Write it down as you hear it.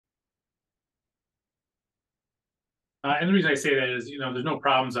And the reason I say that is, there's no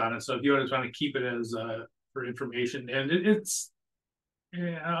problems on it. So if you just want to keep it as for information, and it's,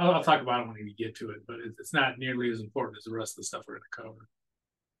 yeah, I'll talk about it when we get to it, but it's not nearly as important as the rest of the stuff we're going to cover.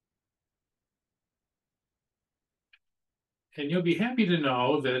 And you'll be happy to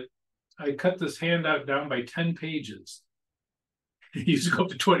know that I cut this handout down by 10 pages. You used to go up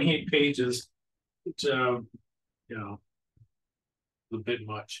to 28 pages, which, a bit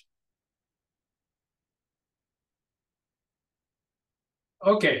much.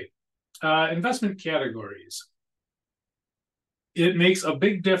 Okay, investment categories. It makes a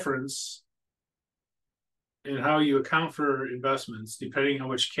big difference in how you account for investments, depending on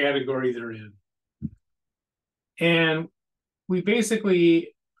which category they're in. And we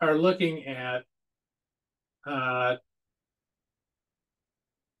basically are looking at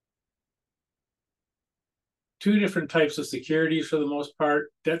two different types of securities for the most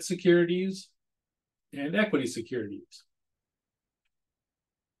part: debt securities and equity securities.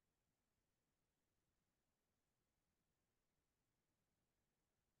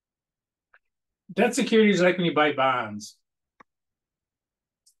 Debt securities are like when you buy bonds.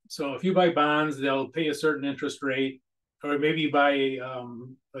 So if you buy bonds, they'll pay a certain interest rate, or maybe you buy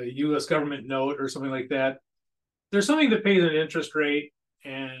a U.S. government note or something like that. There's something that pays an interest rate,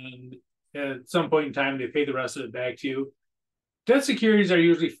 and at some point in time, they pay the rest of it back to you. Debt securities are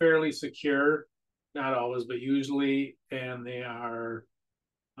usually fairly secure, not always, but usually, and they are,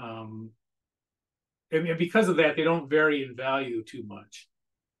 and because of that, they don't vary in value too much.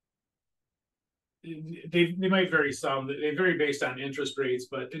 They might vary some. They vary based on interest rates,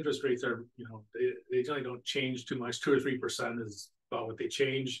 but interest rates are, they generally don't change too much. 2 or 3% is about what they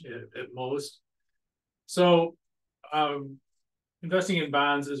change at most. So investing in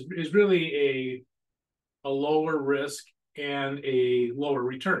bonds is really a lower risk and a lower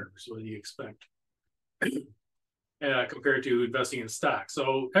return. So what do you expect compared to investing in stocks?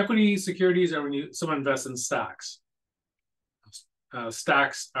 So equity securities are when someone invests in stocks.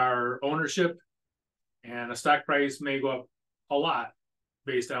 Stocks are ownership, and a stock price may go up a lot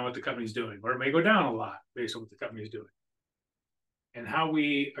based on what the company's doing, or it may go down a lot based on what the company's doing. And how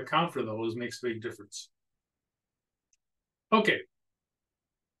we account for those makes a big difference. Okay.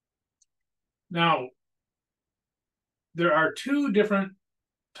 Now, there are two different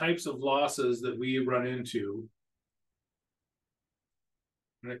types of losses that we run into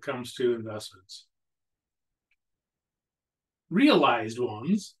when it comes to investments. Realized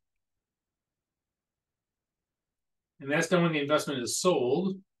ones, and that's done when the investment is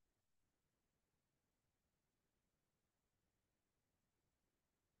sold.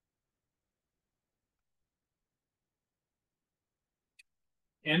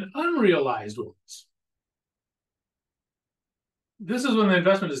 And unrealized ones. This is when the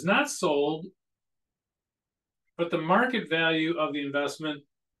investment is not sold, but the market value of the investment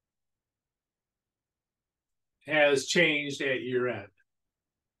has changed at year end.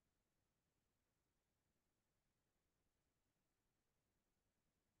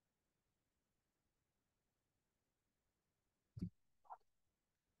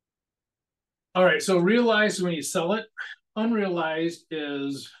 All right, so realized is when you sell it. Unrealized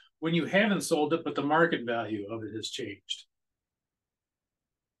is when you haven't sold it, but the market value of it has changed.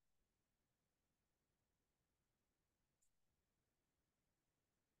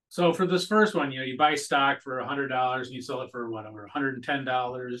 So for this first one, you buy stock for $100 and you sell it for whatever,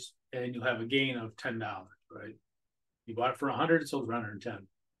 $110, and you'll have a gain of $10, right? You bought it for 100, sold for 110.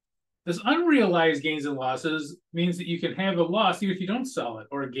 This unrealized gains and losses means that you can have a loss even if you don't sell it,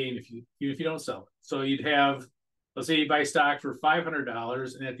 or a gain even if you don't sell it. So you'd have, let's say you buy stock for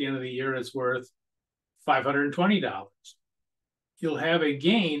 $500, and at the end of the year it's worth $520. You'll have a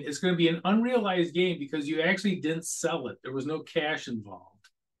gain. It's going to be an unrealized gain because you actually didn't sell it. There was no cash involved.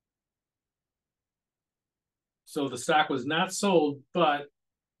 So the stock was not sold, but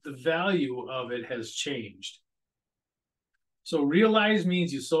the value of it has changed. So realized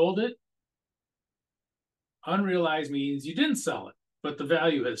means you sold it. Unrealized means you didn't sell it, but the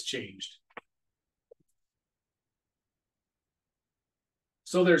value has changed.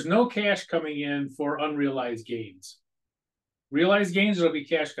 So there's no cash coming in for unrealized gains. Realized gains, there'll be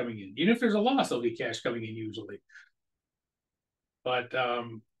cash coming in. Even if there's a loss, there'll be cash coming in usually. But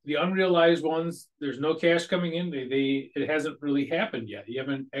the unrealized ones, there's no cash coming in. It hasn't really happened yet. You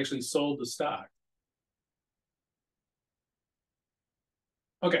haven't actually sold the stock.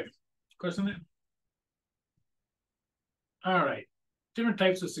 Okay, question there? All right, different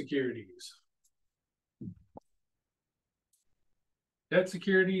types of securities. Debt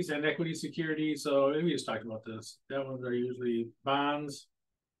securities and equity securities. So we just talked about this. That ones are usually bonds.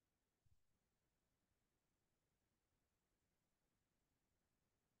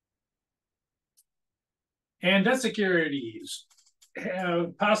 And debt securities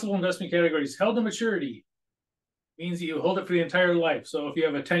have possible investment categories. Held to maturity means that you hold it for the entire life. So if you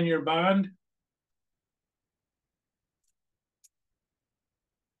have a 10-year bond,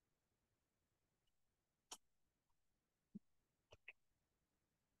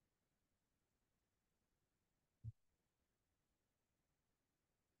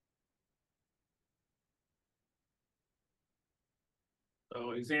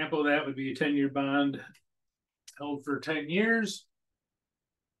 so example of that would be a 10-year bond held for 10 years.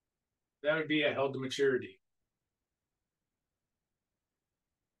 That would be a held to maturity.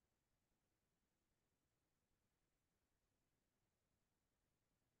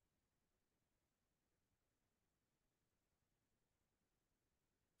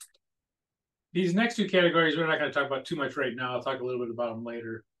 These next two categories, we're not going to talk about too much right now. I'll talk a little bit about them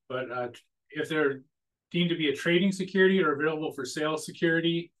later. But if they're deemed to be a trading security or available for sale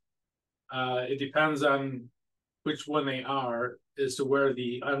security, it depends on which one they are as to where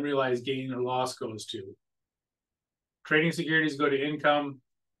the unrealized gain or loss goes to. Trading securities go to income.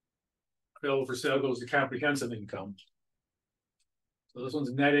 Available for sale goes to comprehensive income. So this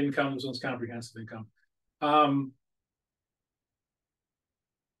one's net income. This one's comprehensive income.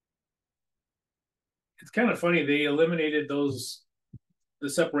 It's kind of funny. They eliminated the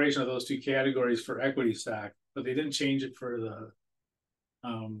separation of those two categories for equity stock, but they didn't change it for the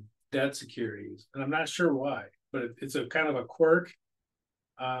debt securities. And I'm not sure why, but it's a kind of a quirk.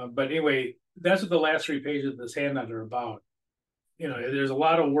 But anyway, that's what the last 3 pages of this handout are about. You know, there's a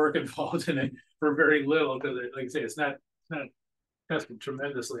lot of work involved in it for very little because, like I say, it's not tested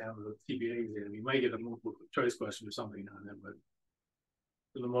tremendously on the TBA exam. You might get a multiple choice question or something on it, but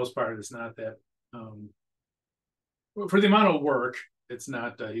for the most part, it's not that. For the amount of work, it's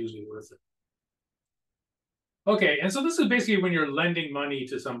not usually worth it. Okay, and so this is basically when you're lending money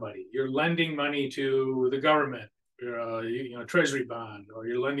to somebody. You're lending money to the government, you know, treasury bond, or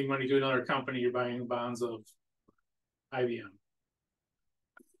you're lending money to another company. You're buying bonds of IBM.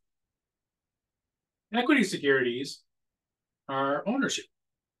 Equity securities are ownership.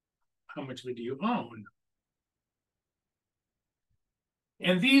 How much of it do you own?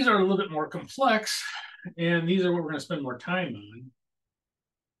 And these are a little bit more complex, and these are what we're going to spend more time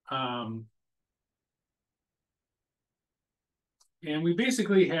on. And we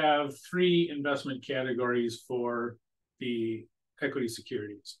basically have 3 investment categories for the equity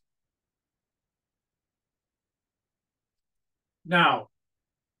securities. Now,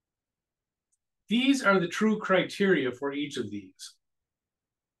 these are the true criteria for each of these.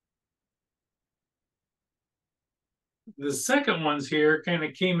 The second ones here kind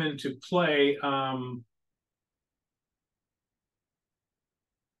of came into play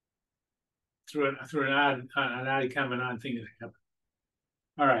through an odd kind of an odd thing that happened.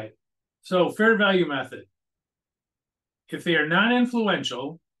 All right, so fair value method. If they are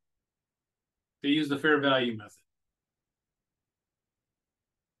non-influential, they use the fair value method.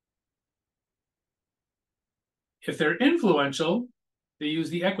 If they're influential, they use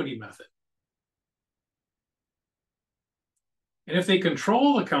the equity method. And if they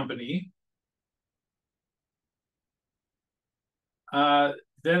control the company,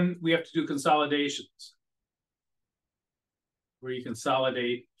 then we have to do consolidations, where you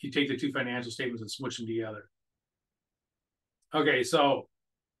consolidate, you take the 2 financial statements and smush them together. Okay, so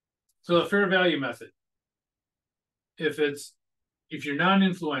the fair value method. If you're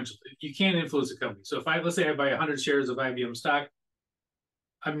non-influential, you can't influence a company. So let's say I buy 100 shares of IBM stock,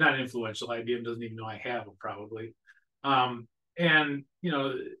 I'm not influential. IBM doesn't even know I have them probably. And you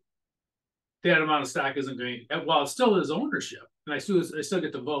know, that amount of stock isn't going, while it still is ownership, and I still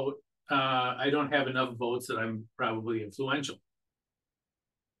get to vote, I don't have enough votes that I'm probably influential.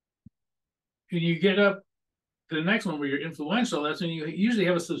 When you get up to the next one where you're influential, that's when you usually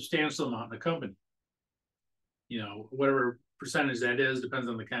have a substantial amount in the company. You know, whatever percentage that is, depends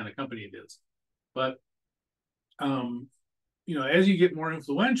on the kind of company it is. But, you know, as you get more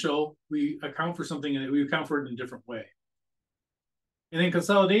influential, we account for something, and we account for it in a different way. And then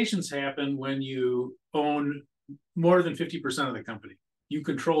consolidations happen when you own more than 50% of the company. You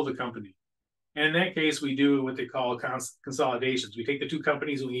control the company. And in that case, we do what they call consolidations. We take the 2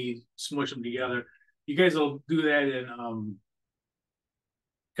 companies and we smush them together. You guys will do that in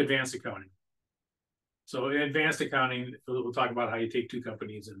advanced accounting. So in advanced accounting, we'll talk about how you take 2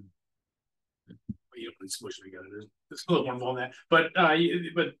 companies and you don't really smush them together. There's a little more involved in that.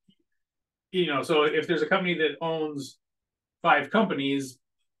 But you know, so if there's a company that owns 5 companies,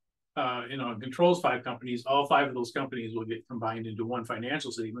 you know, controls 5 companies, all 5 of those companies will get combined into one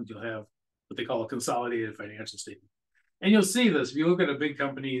financial statement. You'll have what they call a consolidated financial statement. And you'll see this if you look at a big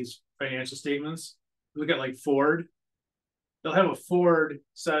company's financial statements. look at like Ford, they'll have a Ford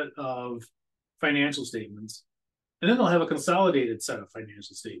set of financial statements, and then they'll have a consolidated set of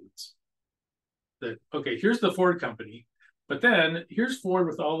financial statements. That, okay, here's the Ford company, but then here's Ford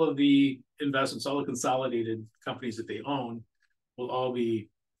with all of the investments, all the consolidated companies that they own will all be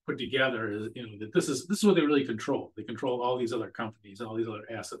put together as, you know, that this is what they really control. They control all these other companies and all these other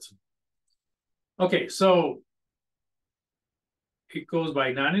assets. Okay, so it goes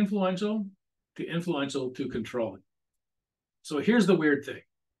by non-influential to influential to controlling. So here's the weird thing.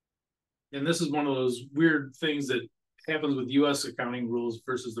 And this is one of those weird things that happens with US accounting rules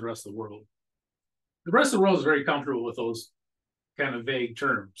versus the rest of the world. The rest of the world is very comfortable with those kind of vague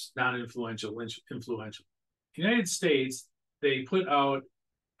terms, non-influential, influential. The United States, they put out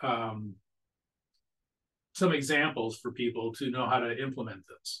some examples for people to know how to implement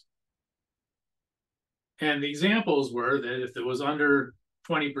this. And the examples were that if it was under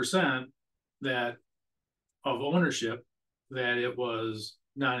 20% that of ownership, that it was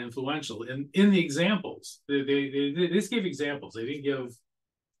non-influential. And in the examples, they just gave examples. They didn't give,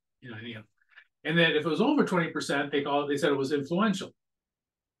 you know, any. And that if it was over 20%, they said it was influential.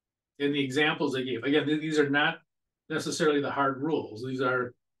 In the examples they gave, again, these are not necessarily the hard rules. These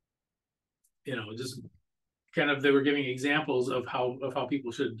are, you know, just kind of, they were giving examples of how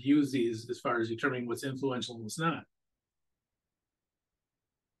people should use these as far as determining what's influential and what's not.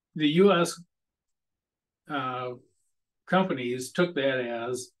 The U.S. Companies took that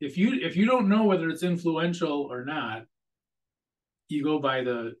as, if you don't know whether it's influential or not, you go by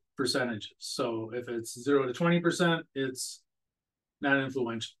the percentages. So if it's 0 to 20%, it's not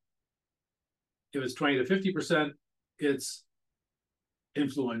influential. If it's 20 to 50%, it's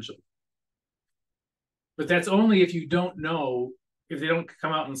influential. But that's only if you don't know, if they don't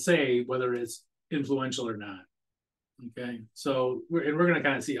come out and say whether it's influential or not. Okay, so we're going to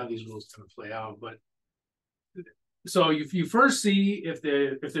kind of see how these rules kind of play out. But so if you first see if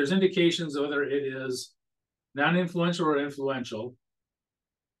there's indications of whether it is non-influential or influential.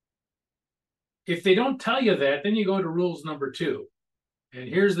 If they don't tell you that, then you go to rules number 2. And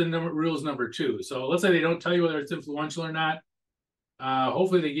here's the rules number 2. So let's say they don't tell you whether it's influential or not.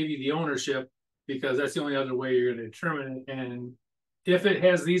 Hopefully they give you the ownership, because that's the only other way you're going to determine it. And if it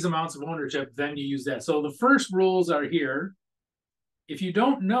has these amounts of ownership, then you use that. So the first rules are here. If you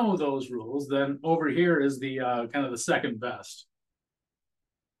don't know those rules, then over here is the kind of the second best.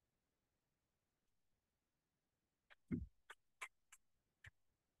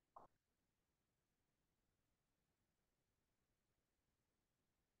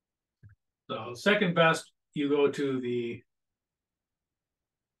 So second best, you go to the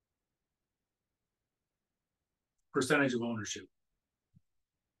percentage of ownership.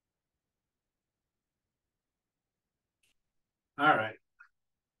 All right.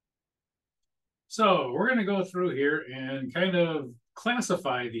 So we're going to go through here and kind of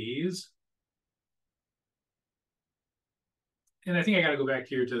classify these. And I think I got to go back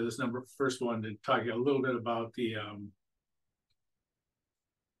here to this first one to talk a little bit about the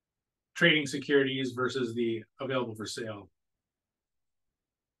trading securities versus the available for sale.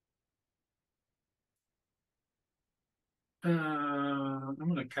 I'm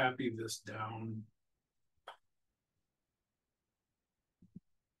going to copy this down.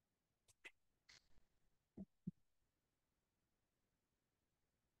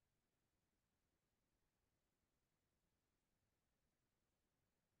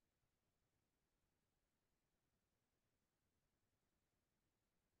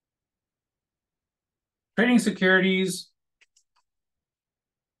 Trading securities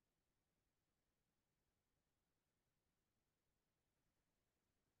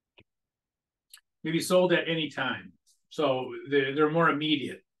may be sold at any time. So they're more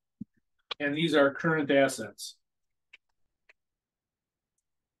immediate. And these are current assets.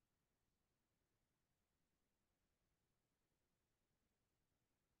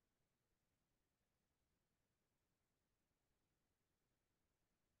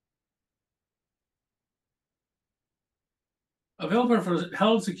 Available for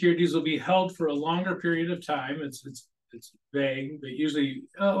held securities will be held for a longer period of time. It's vague, but usually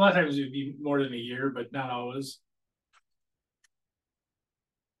a lot of times it'd be more than a year, but not always.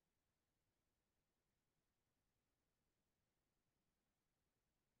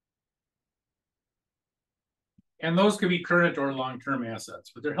 And those could be current or long-term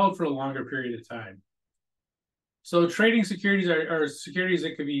assets, but they're held for a longer period of time. So trading securities are securities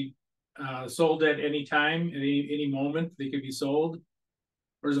that could be sold at any time, at any moment. They could be sold.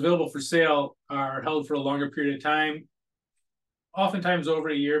 Whereas available for sale are held for a longer period of time, oftentimes over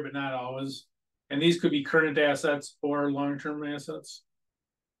a year, but not always. And these could be current assets or long-term assets.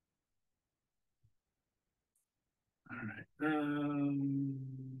 All right.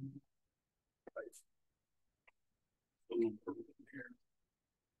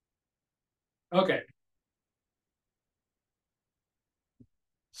 Okay.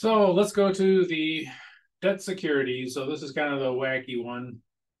 So let's go to the debt securities. So this is kind of the wacky one.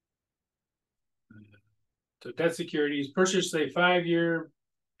 So debt securities, purchase a 5-year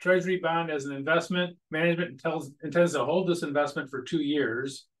treasury bond as an investment. Management intends to hold this investment for 2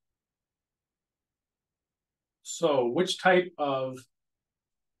 years. So which type of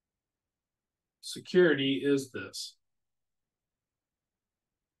security is this?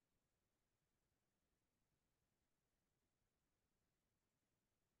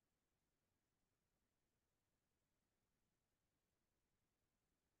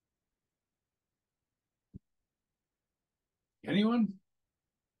 Anyone?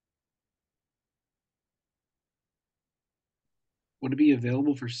 Would it be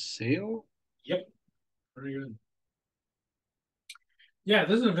available for sale? Yep. Very good. Yeah,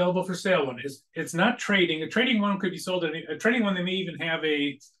 this is an available for sale one. It's not trading. A trading one could be sold at a trading one. They may even have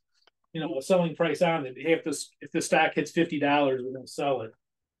a a selling price on it. Hey, if the stock hits $50, we're going to sell it.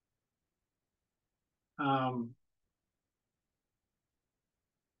 Um,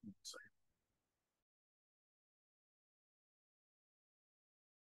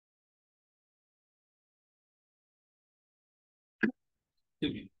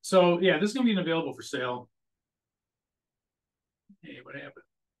 so yeah, this is going to be available for sale. Hey, what happened?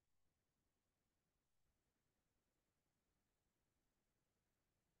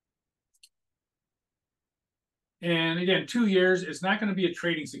 And again, 2 years. It's not going to be a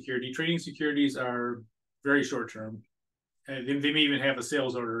trading security. Trading securities are very short term. And they may even have a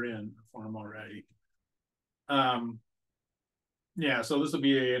sales order in for them already. Yeah, so this will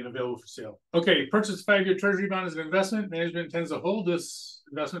be an available for sale. Okay, purchase 5-year treasury bond as an investment. Management intends to hold this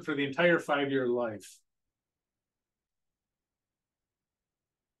investment for the entire 5-year life.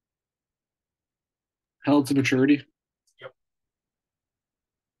 Held to maturity? Yep.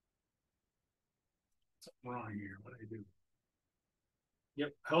 Something wrong here. What did I do?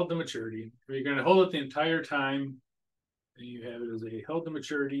 Yep, held to maturity. You're going to hold it the entire time. And you have it as a held to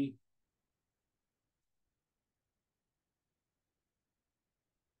maturity.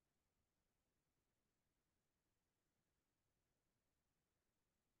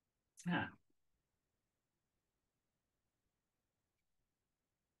 Yeah.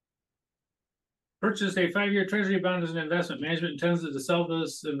 Purchased a 5-year treasury bond as an investment. Management intends to sell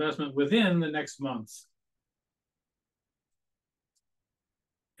this investment within the next month.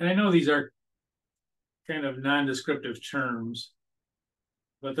 And I know these are kind of non-descriptive terms,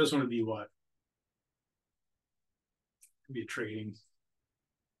 but this one would be what? It'd be trading.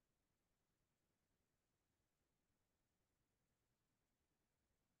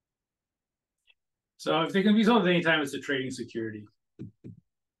 So if they can be sold at any time, it's a trading security.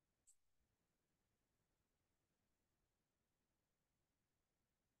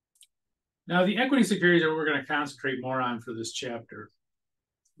 Now, the equity securities are what we're going to concentrate more on for this chapter.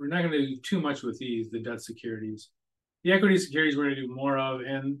 We're not going to do too much with these, the debt securities. The equity securities we're going to do more of,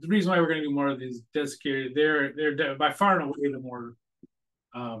 and the reason why we're going to do more of these debt securities, they're by far and away the more,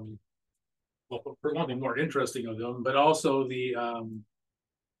 well, for one thing, more interesting of them, but also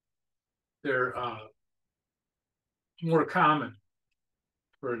they're more common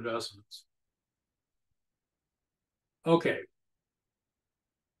for investments. Okay.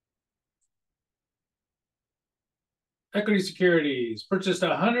 Equity securities purchased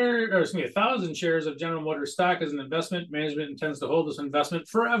 1,000 shares of General Motors stock as an investment. Management intends to hold this investment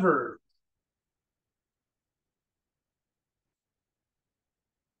forever.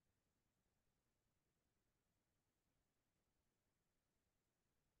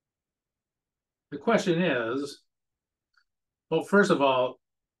 The question is, well, first of all,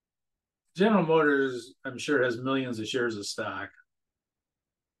 General Motors, I'm sure, has millions of shares of stock.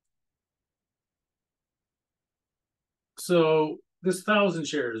 So this 1,000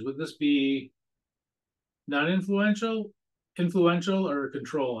 shares, would this be non-influential, influential, or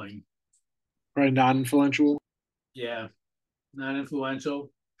controlling? Probably non-influential. Yeah,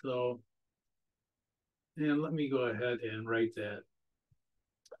 non-influential. So, and let me go ahead and write that.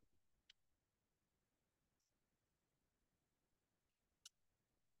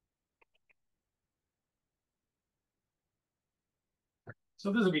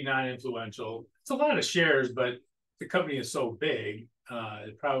 So this would be non-influential. It's a lot of shares, but the company is so big,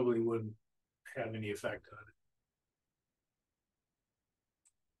 it probably wouldn't have any effect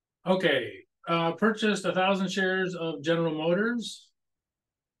on it. Okay, purchased 1,000 shares of General Motors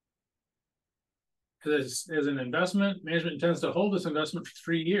as an investment. Management intends to hold this investment for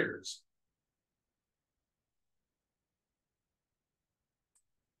 3 years.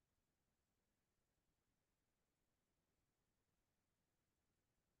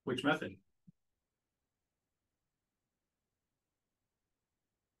 Which method?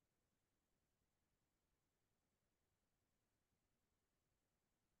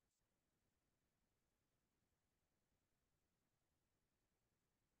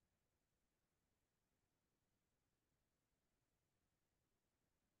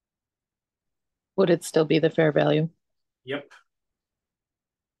 Would it still be the fair value? Yep.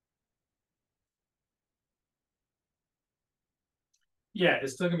 Yeah,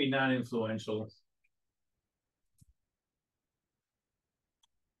 it's still gonna be non-influential.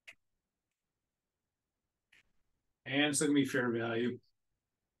 And it's still gonna be fair value.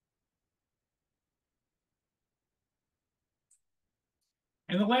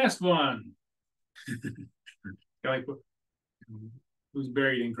 And the last one, like who's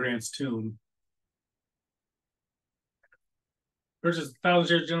buried in Grant's tomb. Purchase 1,000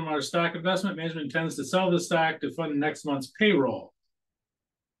 shares of General Motors stock investment. Management intends to sell the stock to fund next month's payroll.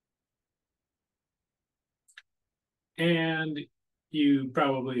 And you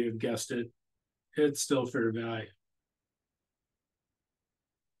probably have guessed it, it's still fair value.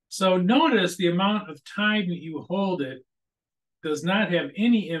 So notice the amount of time that you hold it does not have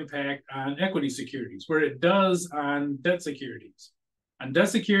any impact on equity securities, where it does on debt securities. On debt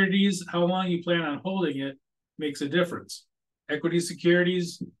securities, how long you plan on holding it makes a difference. Equity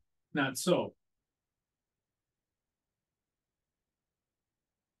securities, not so.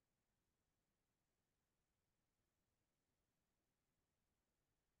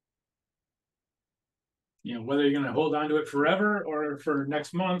 You know, whether you're going to hold on to it forever or for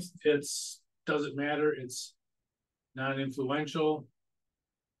next month, it's doesn't matter. It's non-influential.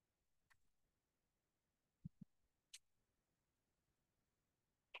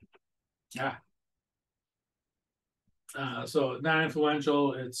 Yeah. So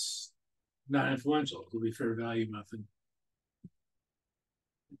non-influential, it's non-influential. It'll be fair value method.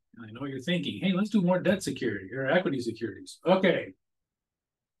 I know what you're thinking. Hey, let's do more debt security or equity securities. Okay.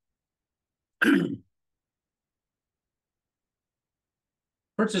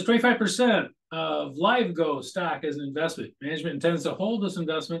 Purchase 25% of LiveGo stock as an investment. Management intends to hold this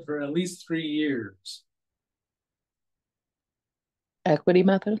investment for at least 3 years. Equity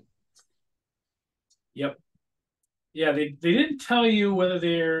method? Yep. Yeah, they didn't tell you whether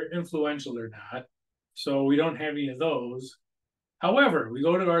they're influential or not. So we don't have any of those. However, we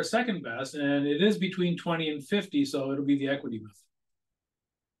go to our second best, and it is between 20 and 50, so it'll be the equity method.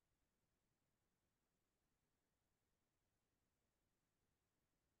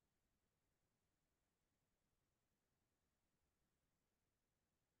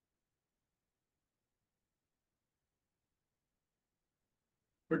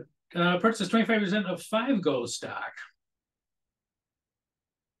 Purchase 25% of 5Go stock.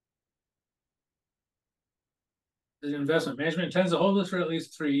 As an investment. Management intends to hold this for at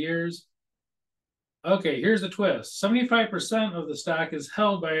least 3 years. Okay, here's the twist. 75% of the stock is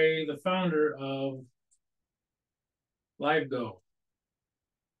held by the founder of LiveGo.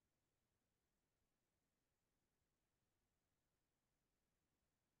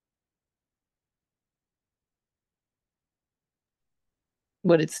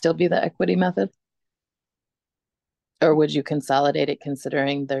 Would it still be the equity method? Or would you consolidate it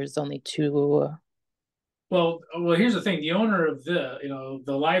considering there's only two? Well, here's the thing. The owner of the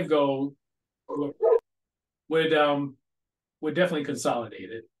LiveGo would definitely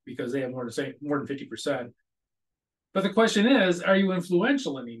consolidate it because they have more than 50%. But the question is, are you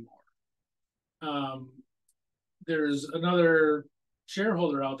influential anymore? There's another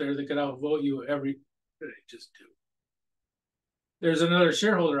shareholder out there that could outvote you every. What did I just do? There's another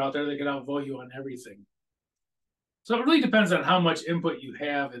shareholder out there that can outvote you on everything. So it really depends on how much input you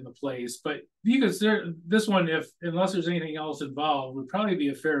have in the place. But you consider this one, unless there's anything else involved, would probably be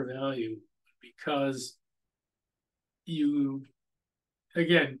a fair value because you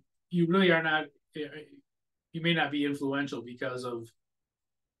really are not. You may not be influential because of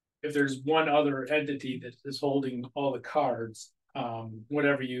if there's one other entity that is holding all the cards.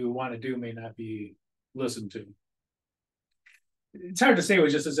 Whatever you want to do may not be listened to. It's hard to say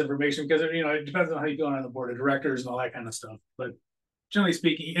with just this information because it depends on how you go on the board of directors and all that kind of stuff. But generally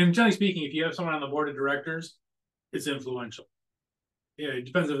speaking, if you have someone on the board of directors, it's influential. Yeah, it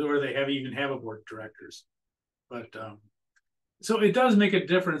depends on whether they even have a board of directors. But so it does make a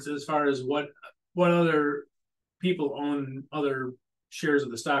difference as far as what other people own other shares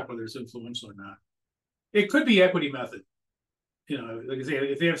of the stock, whether it's influential or not. It could be equity method. Like I say,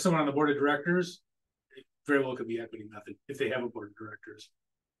 if they have someone on the board of directors, it very well could be equity method if they have a board of directors.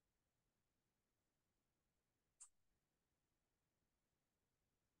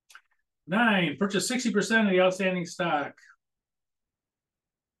 Nine, purchase 60% of the outstanding stock.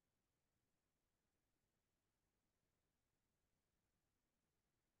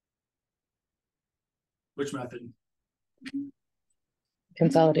 Which method?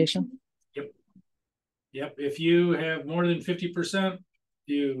 Consolidation. Yep. If you have more than 50%,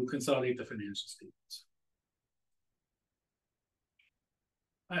 you consolidate the financial statements.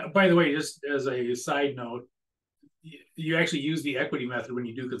 By the way, just as a side note, you actually use the equity method when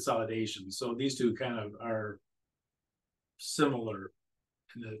you do consolidation. So these two kind of are similar.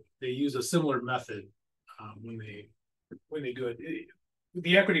 They use a similar method when they do it.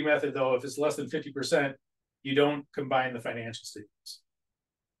 The equity method, though, if it's less than 50%, you don't combine the financial statements.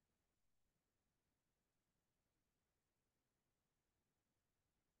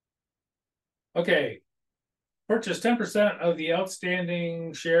 Okay, purchase 10% of the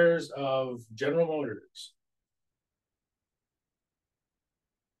outstanding shares of General Motors.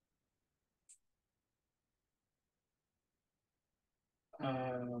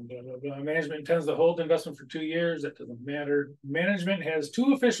 Management intends to hold the investment for 2 years. That doesn't matter. Management has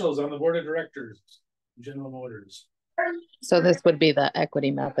 2 officials on the board of directors, General Motors. So this would be the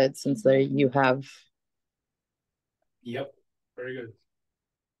equity method since there you have. Yep, very good.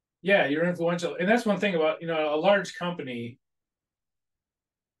 Yeah, you're influential. And that's one thing about, a large company,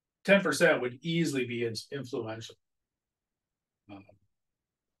 10% would easily be influential.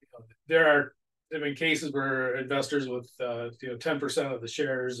 There have been cases where investors with 10% of the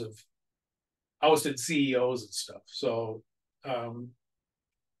shares have ousted CEOs and stuff. So 10%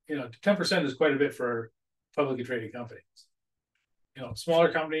 is quite a bit for publicly traded companies.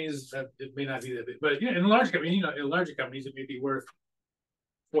 Smaller companies, that it may not be that big, but in large companies, in larger companies, it may be worth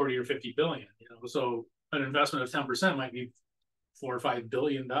 40 or 50 billion. So an investment of 10% might be $4 or $5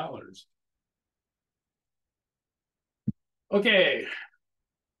 billion. Okay.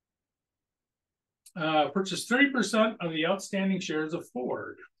 Purchase 30% of the outstanding shares of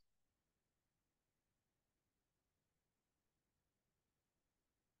Ford.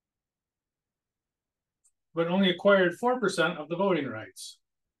 But only acquired 4% of the voting rights.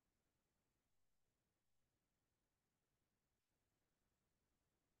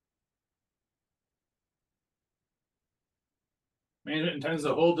 Management intends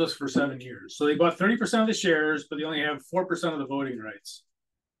to hold this for 7 years. So they bought 30% of the shares, but they only have 4% of the voting rights.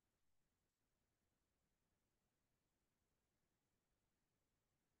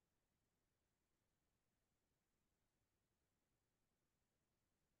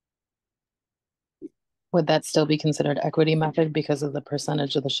 Would that still be considered equity method because of the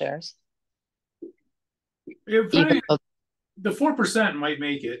percentage of the shares? Even though the 4% might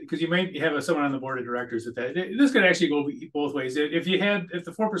make it, because you might have someone on the board of directors at that. This could actually go both ways. If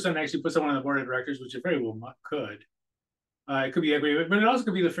the 4% actually put someone on the board of directors, which it very well could, it could be equity, but it also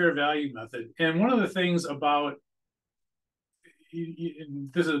could be the fair value method. And one of the things about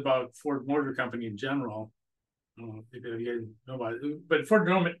this is about Ford Motor Company in general. I don't know if you guys know about it, but Ford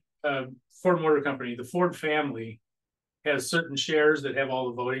Motor Company, the Ford family has certain shares that have all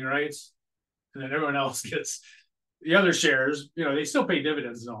the voting rights, and then everyone else gets the other shares. They still pay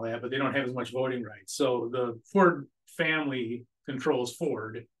dividends and all that, but they don't have as much voting rights. So the Ford family controls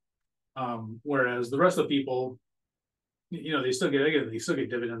Ford, whereas the rest of the people, they still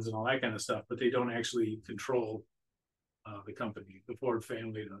get dividends and all that kind of stuff, but they don't actually control the company. The Ford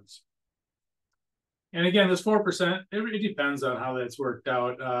family does. And again, this 4%, it depends on how that's worked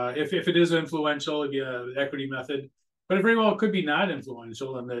out. If it is influential, it'd be an equity method, but it very well could be not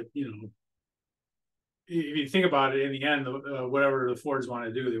influential, and that if you think about it, in the end, whatever the Fords want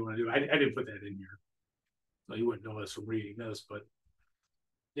to do, they want to do. I didn't put that in here, so you wouldn't know this from reading this, but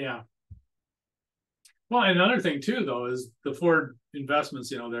yeah. Well, another thing too, though, is the Ford investments.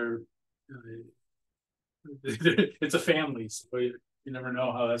 They're it's a family, so you never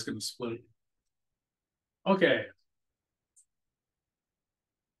know how that's going to split. Okay.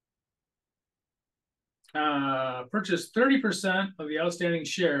 Purchase 30% of the outstanding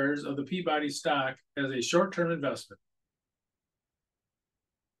shares of the Peabody stock as a short-term investment.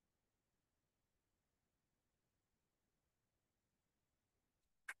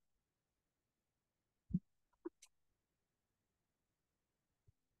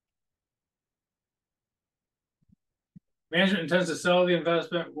 Management intends to sell the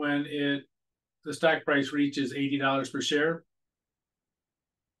investment when the stock price reaches $80 per share.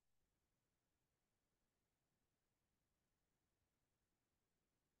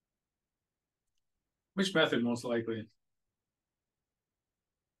 Which method most likely?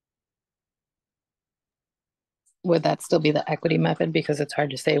 Would that still be the equity method because it's hard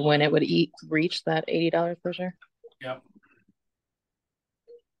to say when it would reach that $80 per share? Yep.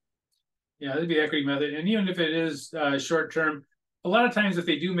 Yeah, that'd be the equity method. And even if it is short term, a lot of times if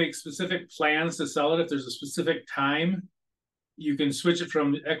they do make specific plans to sell it, if there's a specific time, you can switch it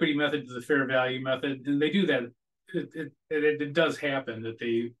from the equity method to the fair value method, and they do that. It does happen that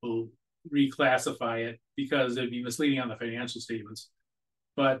they will reclassify it because it'd be misleading on the financial statements.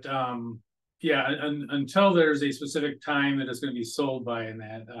 But yeah, until there's a specific time that it's going to be sold by, and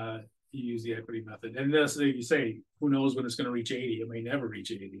that you use the equity method. And this, you say, who knows when it's going to reach 80? It may never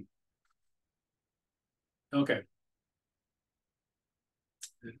reach 80. Okay.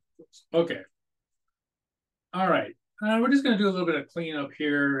 Okay. All right. We're just going to do a little bit of cleanup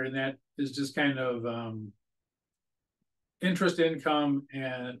here, and that is just kind of interest income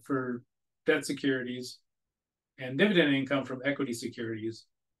and for debt securities and dividend income from equity securities.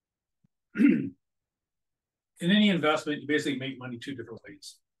 In any investment, you basically make money two different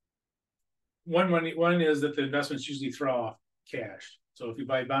ways. One is that the investments usually throw off cash. So if you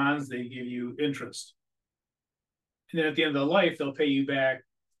buy bonds, they give you interest. And then at the end of the life, they'll pay you back,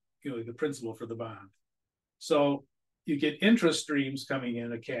 the principal for the bond. So you get interest streams coming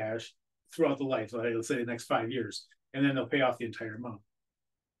in of cash throughout the life, let's say the next 5 years, and then they'll pay off the entire amount.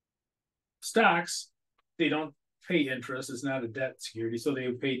 Stocks, they don't pay interest. It's not a debt security, so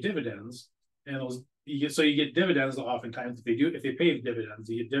they pay dividends, and those you get dividends oftentimes. If they pay dividends,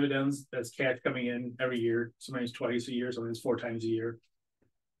 you get dividends. That's cash coming in every year, sometimes twice a year, sometimes 4 times a year.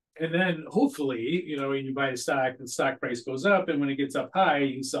 And then hopefully, when you buy a stock, the stock price goes up, and when it gets up high,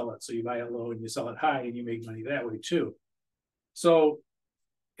 you sell it. So you buy it low and you sell it high, and you make money that way too. So,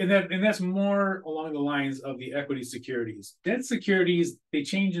 and that's more along the lines of the equity securities. Debt securities, they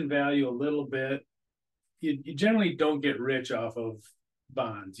change in value a little bit. You generally don't get rich off of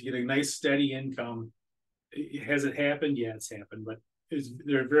bonds. You get a nice steady income. Has it happened? Yeah, it's happened, but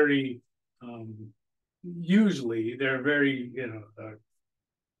they're very usually they're very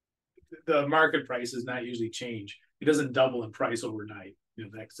the market price does not usually change. It doesn't double in price overnight.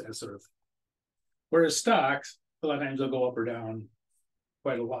 That sort of. Whereas stocks, a lot of times they'll go up or down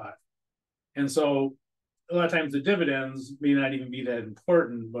quite a lot, and so a lot of times the dividends may not even be that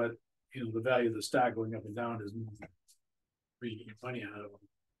important, but the value of the stock going up and down is more where you get money out of them.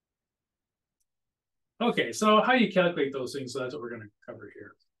 Okay, so how do you calculate those things? So that's what we're going to cover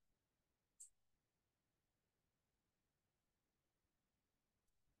here.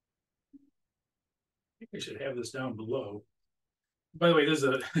 I think I should have this down below. By the way, this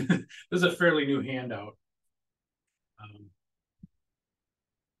is this is a fairly new handout.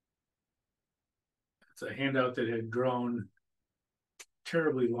 It's a handout that had grown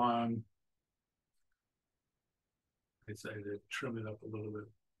terribly long. I decided to trim it up a little bit.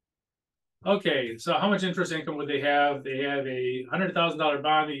 Okay, so how much interest income would they have? They have a $100,000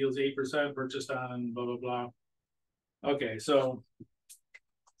 bond that yields 8% purchased on blah, blah, blah. Okay, so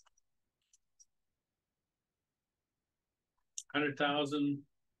 100,000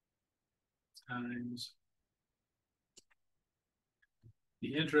 times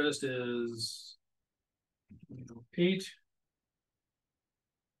the interest is 8.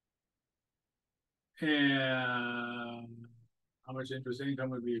 And how much interest income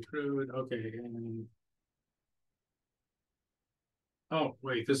would be accrued? Okay, and oh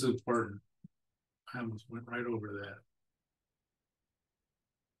wait, this is important. I almost went right over that.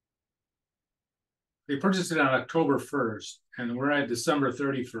 They purchased it on October 1st, and we're at December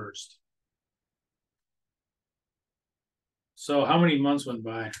 31st. So how many months went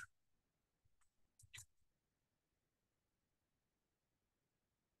by?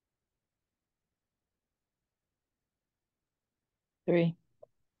 Three.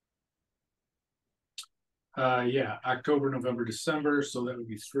 Yeah, October, November, December. So that would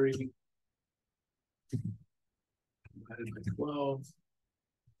be 3. Divided by 12.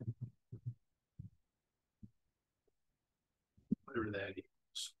 Whatever that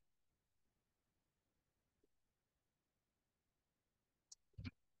equals.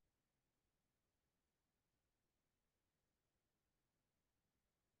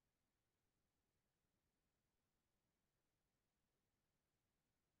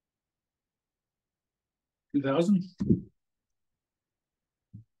 $2,000.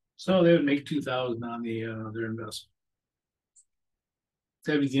 So they would make $2,000 on the their investment.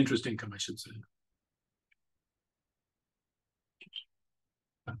 That'd be the interest income, I should say.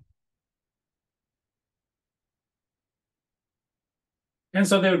 And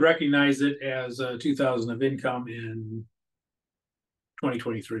so they would recognize it as $2,000 of income in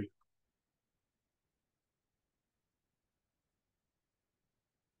 2023.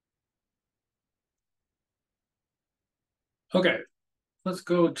 Okay, let's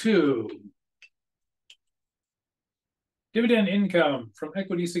go to dividend income from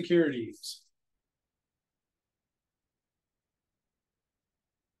equity securities.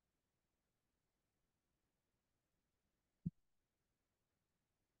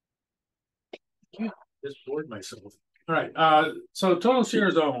 Just bored myself. All right, so total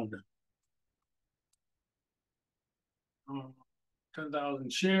shares owned.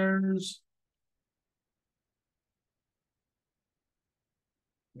 10,000 shares.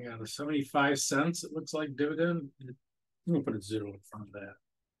 We got a 75 cents, it looks like, dividend. I'm gonna put a 0 in front of that.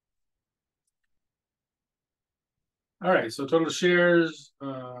 All right, so total shares,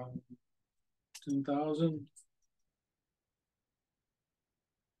 10,000.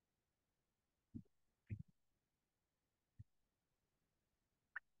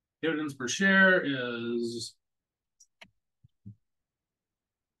 Dividends per share is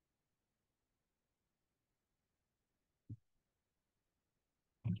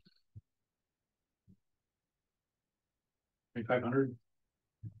 $2,500.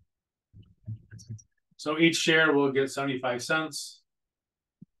 So each share will get 75 cents.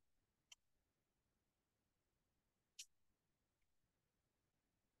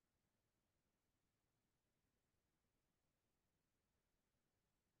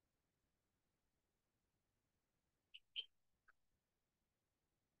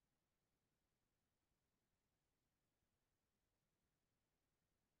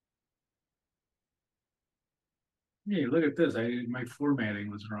 Hey, look at this. My formatting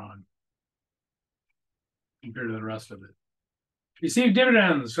was wrong compared to the rest of it. Received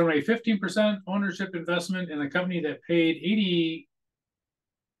dividends from a 15% ownership investment in a company that paid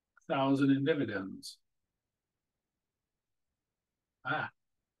 80,000 in dividends. Ah.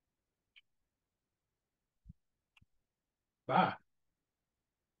 Ah.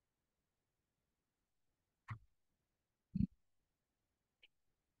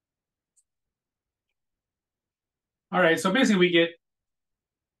 All right, so basically we get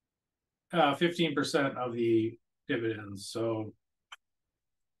 15% of the dividends. So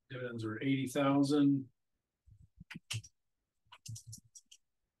dividends are 80,000.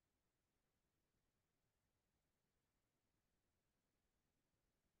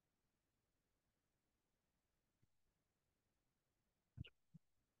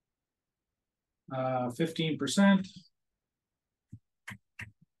 Uh, 15%.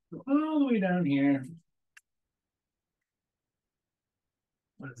 All the way down here.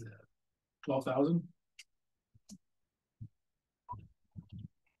 What is that? 12,000.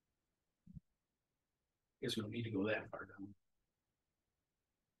 Guess we don't need to go that far down.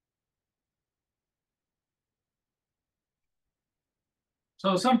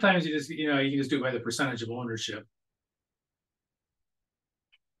 So sometimes you can just do it by the percentage of ownership.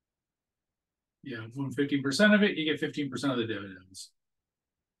 Yeah, when 15% of it, you get 15% of the dividends.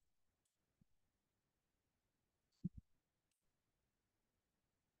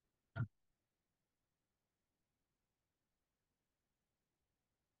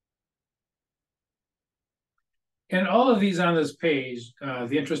 And all of these on this page,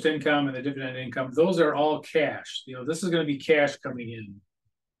 the interest income and the dividend income, those are all cash. This is going to be cash coming in.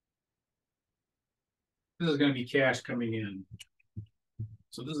 This is going to be cash coming in.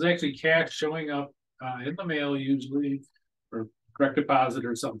 So this is actually cash showing up in the mail usually, or direct deposit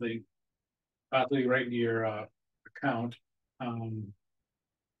or something, possibly right into your account.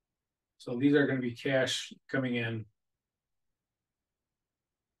 So these are going to be cash coming in.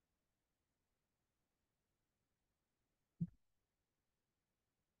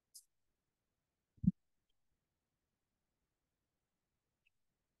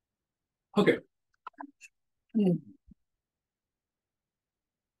 Okay.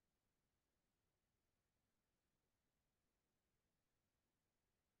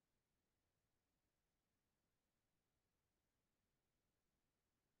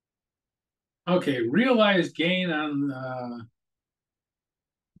 Okay, realized gain on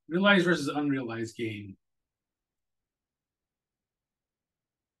realized versus unrealized gain.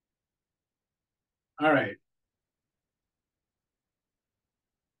 All right.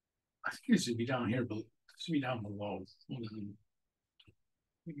 I think it should be down here, but it should be down below.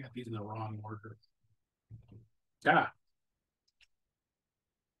 We got these in the wrong order. Ah,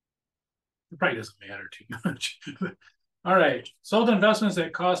 it probably doesn't matter too much. All right, sold investments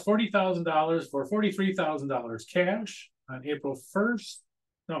that cost $40,000 for $43,000 cash on April 1st.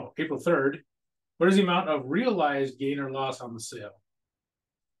 No, April 3rd. What is the amount of realized gain or loss on the sale?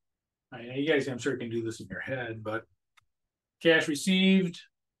 All right, you guys, I'm sure, can do this in your head, but cash received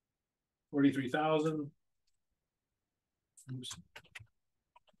 43,000.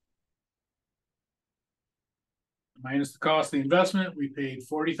 Minus the cost of the investment, we paid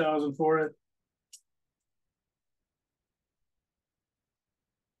 40,000 for it.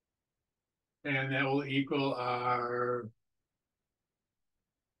 And that will equal our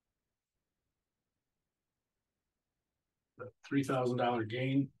 $3,000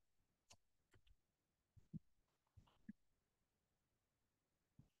 gain.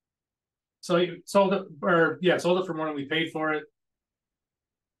 So you sold it, or yeah, sold it for more than we paid for it.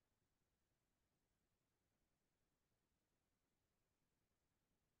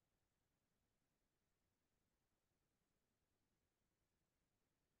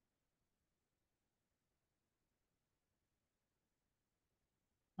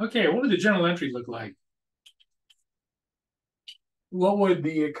 Okay, what would the journal entry look like? What would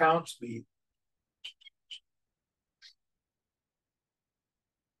the accounts be?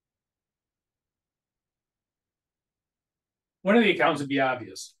 One of the accounts would be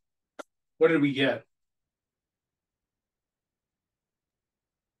obvious. What did we get?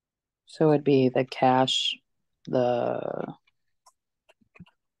 So it'd be the cash, the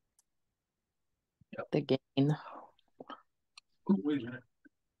the gain. Ooh, wait a minute.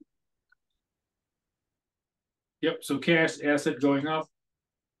 Yep, so cash asset going up.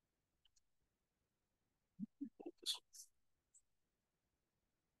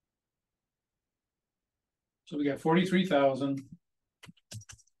 So we got 43,000.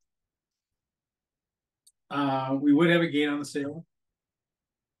 We would have a gain on the sale.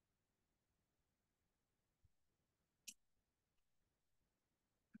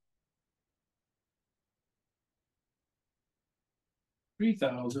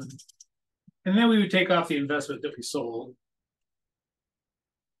 $3,000. And then we would take off the investment that we sold.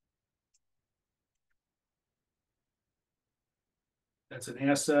 That's an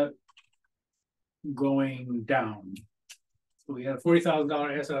asset going down. So we had a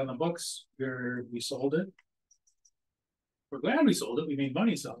 $40,000 asset on the books. We sold it. We're glad we sold it. We made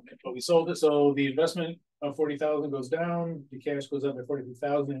money selling it, but we sold it. So the investment of 40,000 goes down. The cash goes up by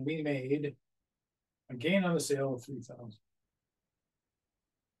 43,000, and we made a gain on the sale of 3,000.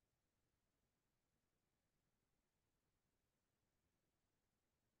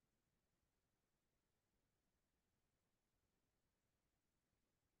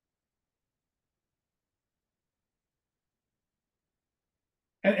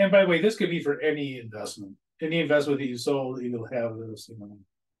 And by the way, this could be for any investment. Any investment that you sold, you'll have this,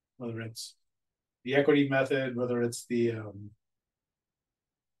 whether it's the equity method, whether it's the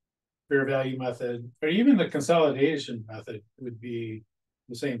fair value method, or even the consolidation method would be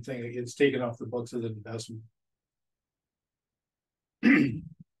the same thing. It's taken off the books as an investment.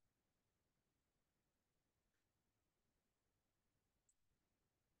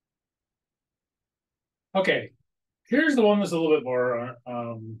 Okay, here's the one that's a little bit more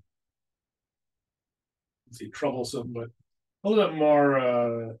let's see, troublesome, but a little bit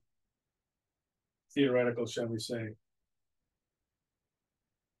more theoretical, shall we say.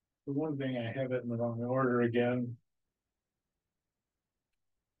 The one thing, I have it in the wrong order again.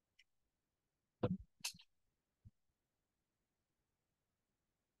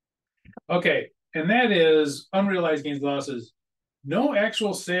 Okay, and that is unrealized gains, losses. No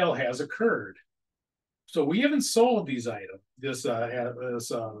actual sale has occurred. So we haven't sold these items, this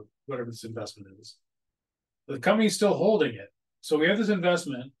whatever this investment is. The company's still holding it. So we have this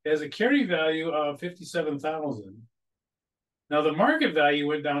investment as a carry value of 57,000. Now the market value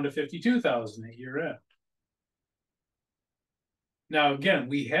went down to 52,000 at year end. Now again,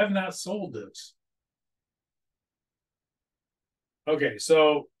 we have not sold this. Okay,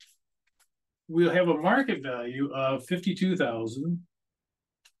 so we'll have a market value of 52,000.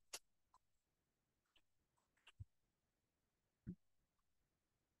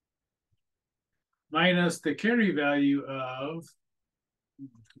 Minus the carry value of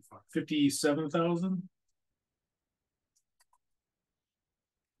 57,000.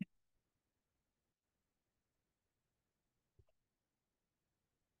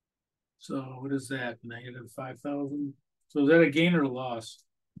 So what is that? Negative 5,000. So is that a gain or a loss?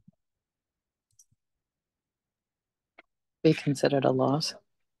 Be considered a loss.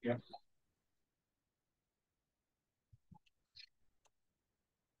 Yeah.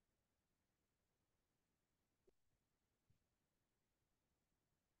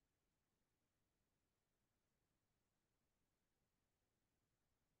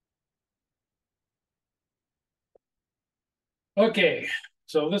 Okay,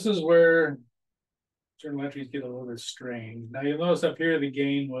 so this is where journal entries get a little bit strange. Now you'll notice up here the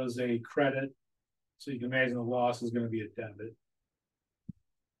gain was a credit, so you can imagine the loss is going to be a debit.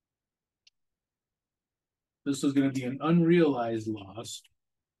 This is going to be an unrealized loss.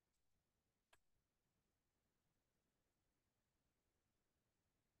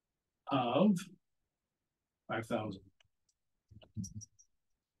 Of 5,000.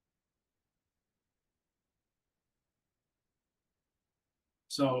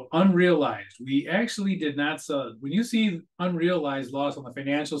 So unrealized, we actually did not sell. When you see unrealized loss on the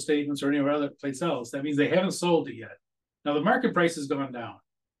financial statements or anywhere other place else, that means they haven't sold it yet. Now the market price has gone down.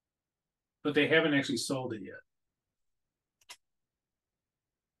 but they haven't actually sold it yet.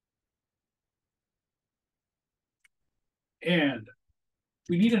 And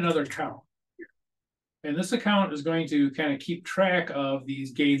we need another account. And this account is going to kind of keep track of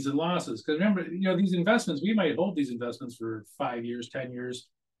these gains and losses. Because remember, these investments, we might hold these investments for 5 years, 10 years.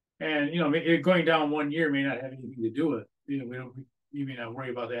 And, it going down 1 year may not have anything to do with it. You may not worry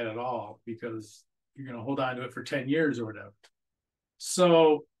about that at all because you're going to hold on to it for 10 years or whatever.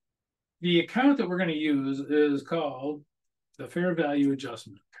 So the account that we're going to use is called the fair value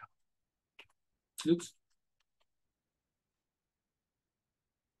adjustment account. Oops.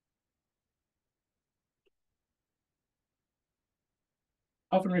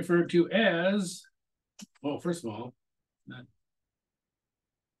 Often referred to as, well, first of all, not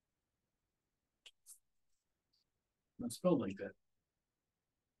spelled like that.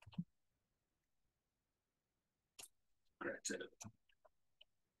 Correct it.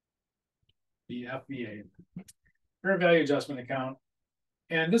 The FVA, fair value adjustment account.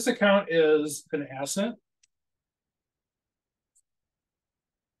 And this account is an asset.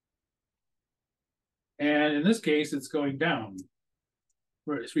 And in this case, it's going down.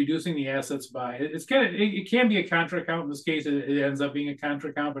 It's reducing the assets by, it's kind of, it can be a contra account. In this case, it ends up being a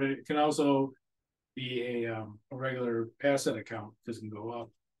contra account, but it can also be a regular asset account. This can go up.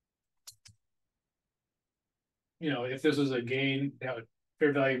 If this was a gain, that would,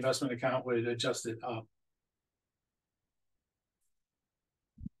 fair value investment account would adjust it up.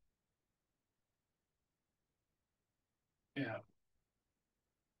 Yeah.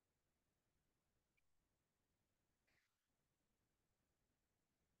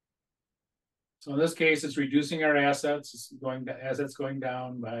 So in this case, it's reducing our assets. It's assets going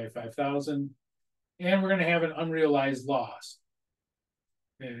down by 5,000, and we're going to have an unrealized loss.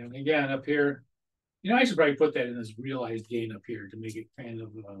 And again, up here, I should probably put that in as realized gain up here to make it kind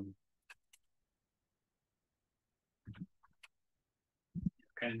of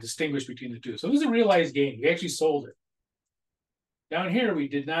distinguish between the two. So this is a realized gain. We actually sold it. Down here, we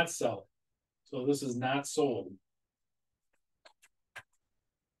did not sell it. So this is not sold.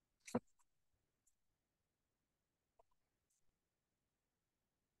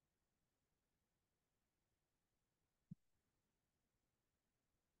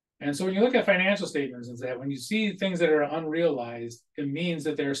 And so when you look at financial statements, is that when you see things that are unrealized, it means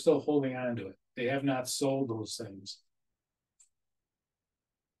that they're still holding on to it. They have not sold those things.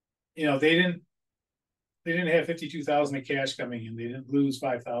 They didn't have 52,000 of cash coming in. They didn't lose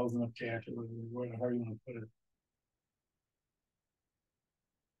 5,000 of cash, or whatever you want to put it.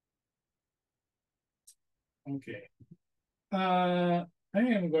 Okay. I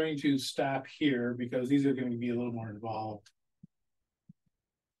am going to stop here because these are going to be a little more involved.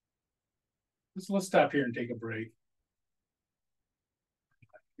 Let's stop here and take a break.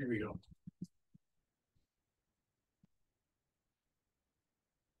 Here we go.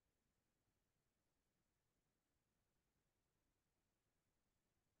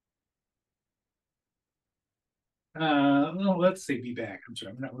 Well, let's say be back. I'm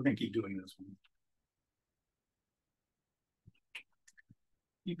sorry. We're going to keep doing this one.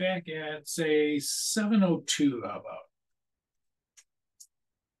 Be back at, say, 7:02. How about?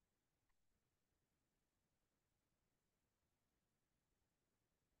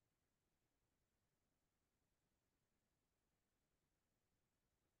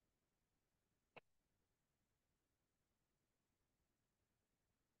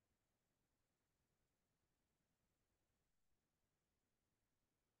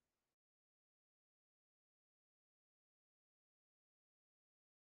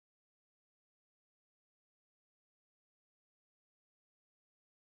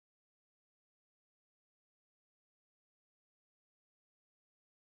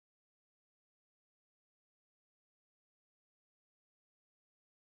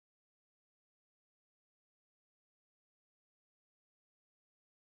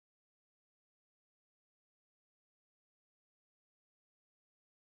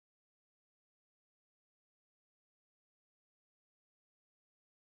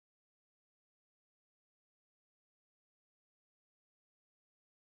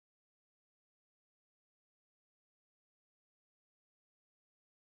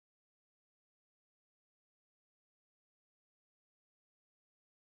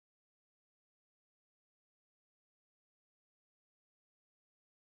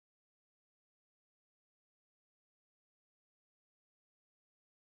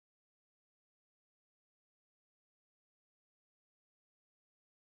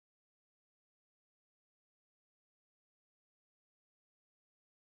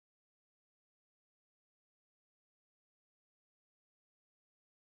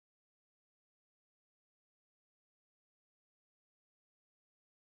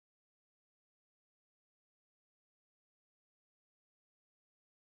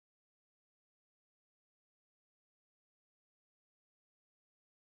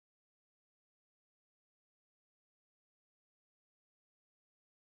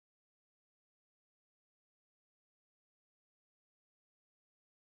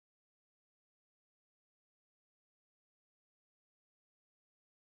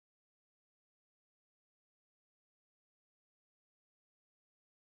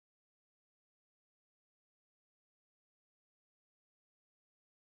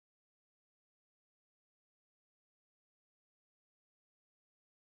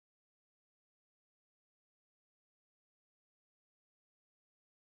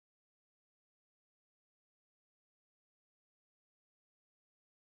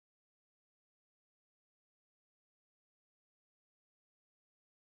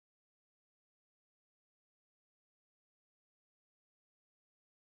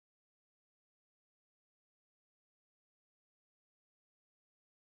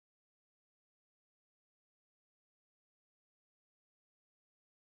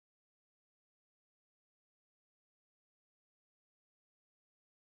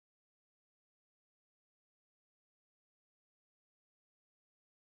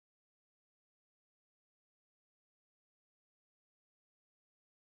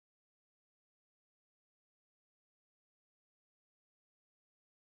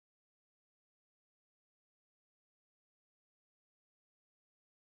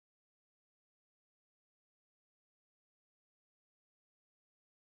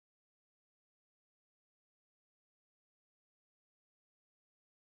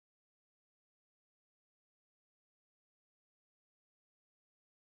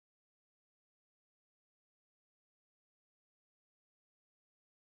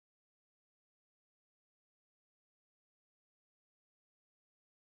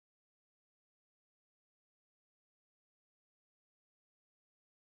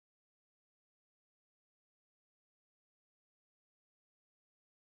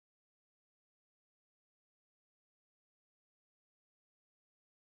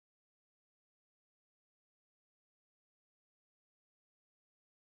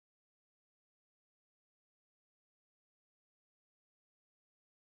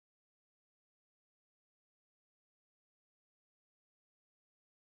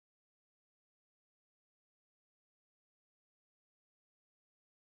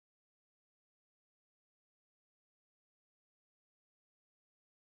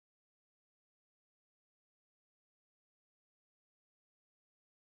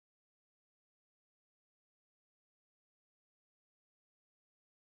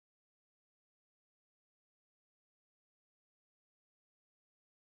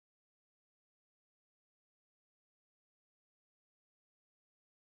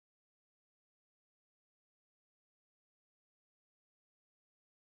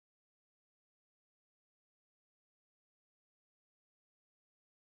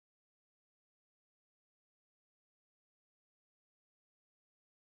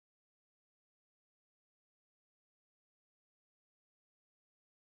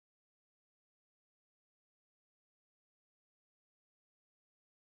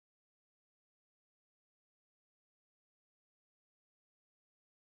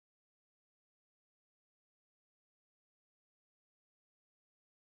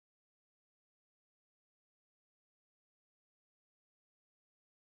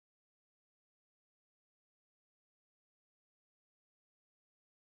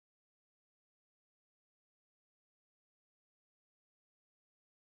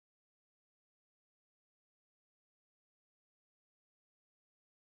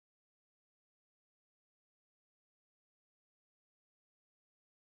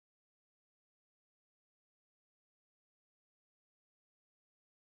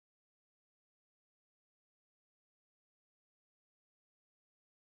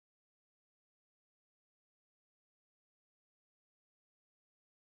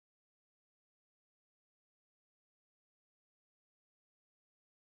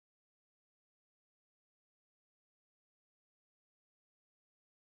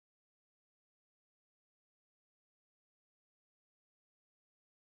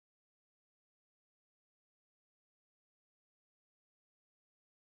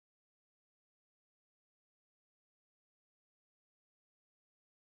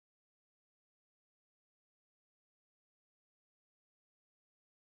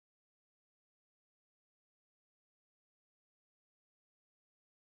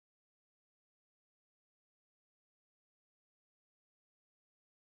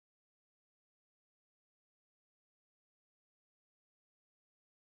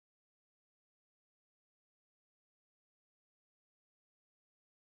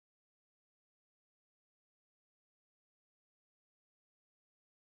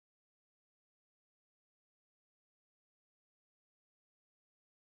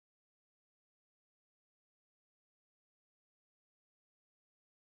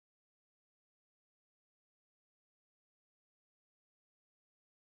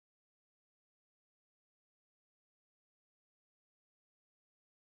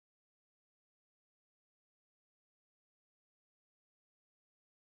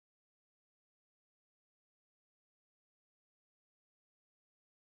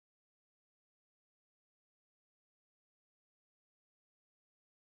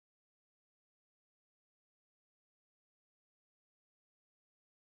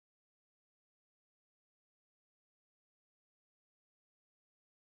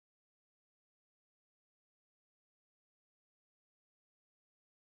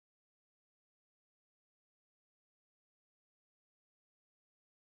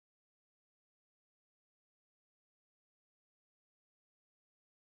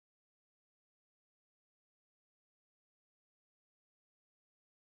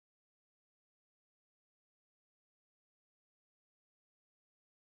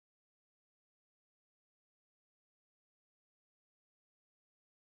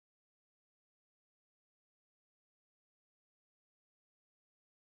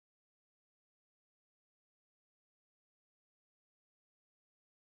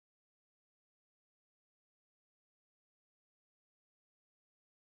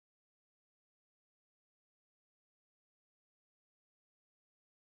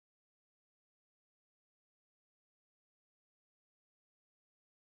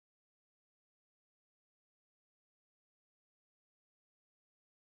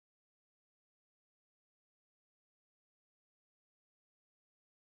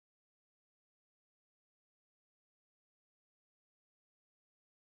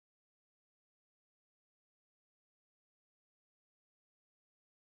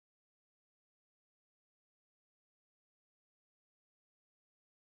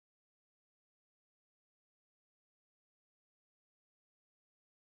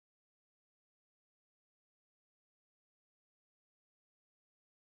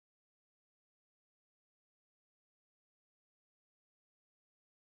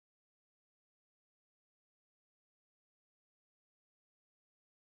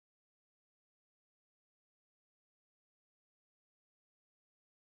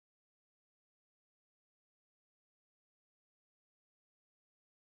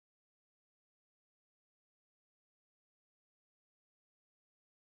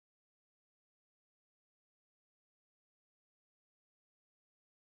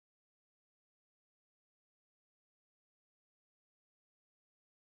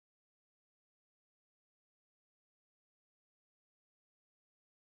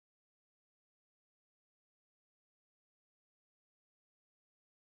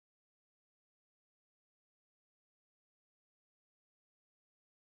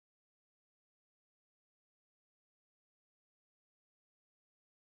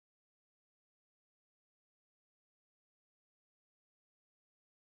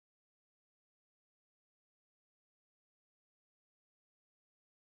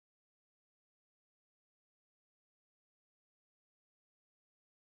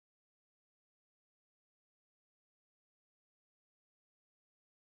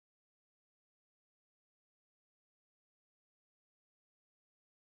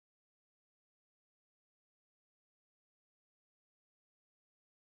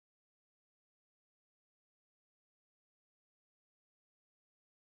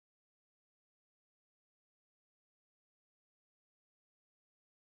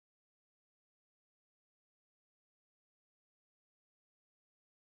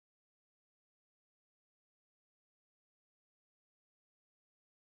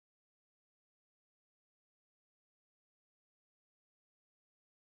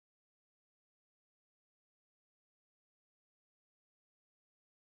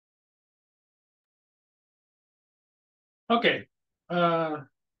 Okay. A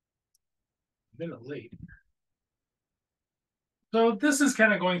minute late. So this is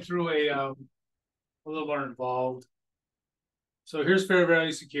kind of going through a little more involved. So here's fair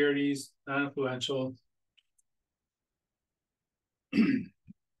value securities, non-influential.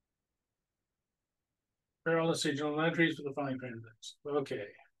 Parallel journal entries for the following transactions. Okay.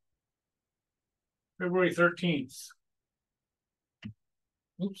 February 13th.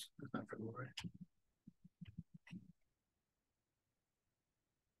 Oops, that's not February.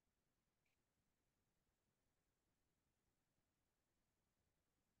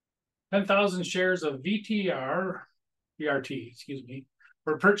 $10,000 shares of VRT, excuse me,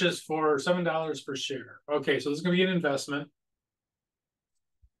 were purchased for $7 per share. Okay, so this is going to be an investment.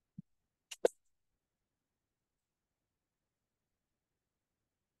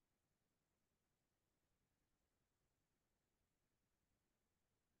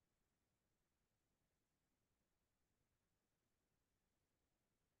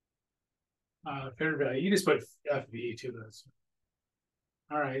 Fair value. You just put FV to this.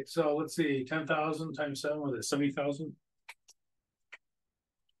 All right, so let's see, 10,000 times 7 was it 70,000?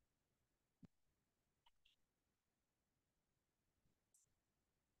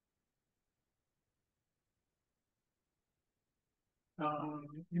 I'm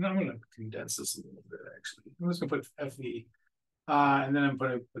going to condense this a little bit. Actually, I'm just going to put FV, and then I'm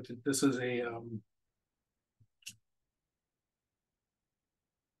going to put this is a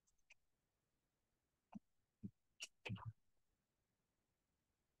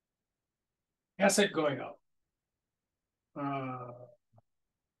asset going up.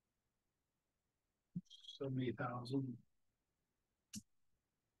 70,000.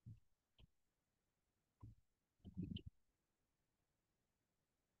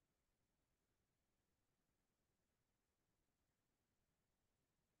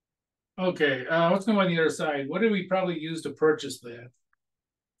 Okay, what's going on the other side? What did we probably use to purchase that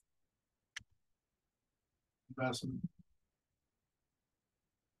investment?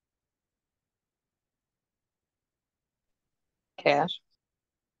 Cash.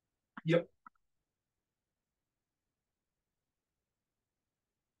 Yep.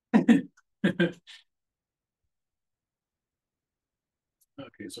 Okay,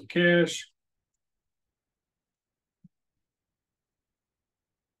 so cash.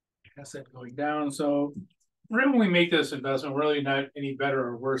 Asset going down. So right when we make this investment, we're really not any better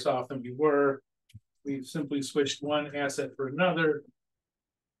or worse off than we were. We've simply switched one asset for another.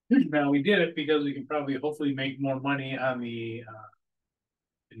 Now we did it because we can probably hopefully make more money on the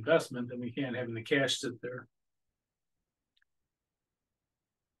investment than we can having the cash sit there.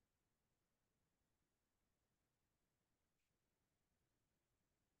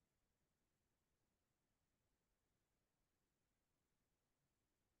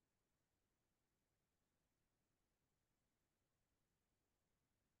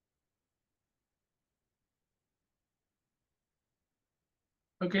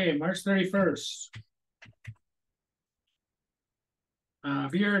 Okay, March 31st.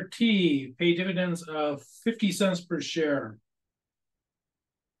 VRT pay dividends of 50 cents per share.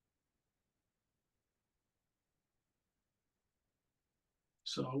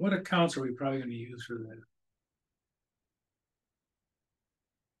 So what accounts are we probably going to use for that?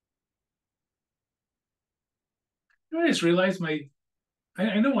 I just realized I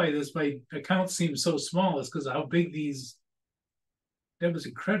know why my account seems so small. It's because of how big these debits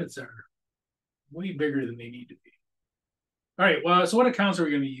and credits are. Way bigger than they need to be. All right, well, so what accounts are we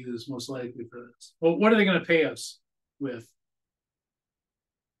going to use most likely for this? Well, what are they going to pay us with?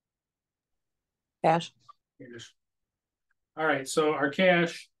 Cash. Cash. All right, so our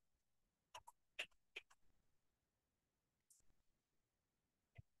cash.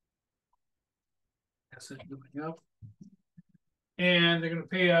 Asset going up. And they're going to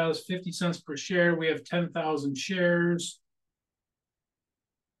pay us 50 cents per share. We have 10,000 shares.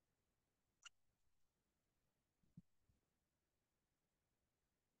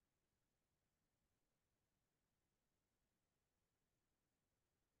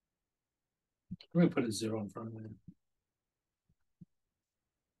 I'm going to put a 0 in front of it.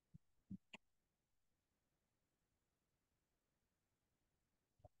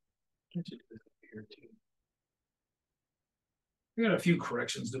 Here too. We got a few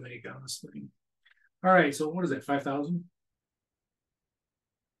corrections to make on this thing. All right, so what is that? 5,000?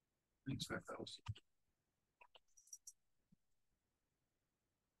 I think it's 5,000.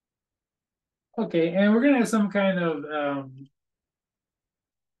 Okay, and we're gonna have some kind of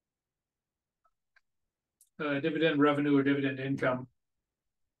dividend revenue or dividend income.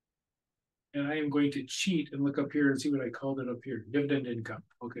 And I am going to cheat and look up here and see what I called it up here. Dividend income.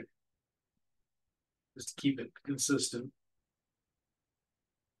 Okay. Just to keep it consistent.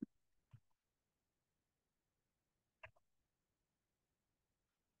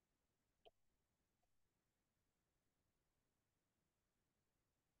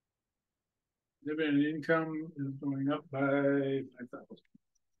 Dividend income is going up by 5,000.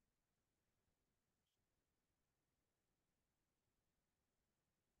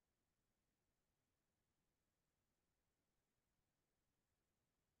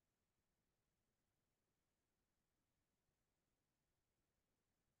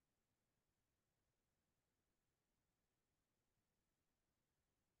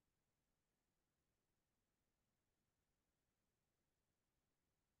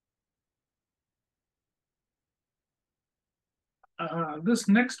 This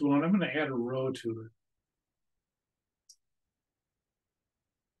next one, I'm going to add a row to it.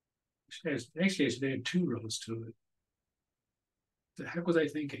 Actually, I should add 2 rows to it. The heck was I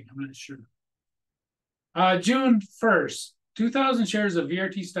thinking? I'm not sure. June 1st, 2,000 shares of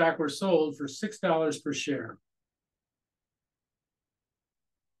VRT stock were sold for $6 per share.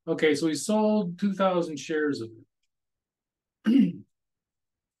 Okay, so we sold 2,000 shares of it.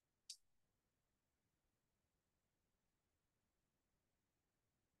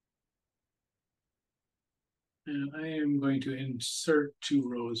 And I am going to insert 2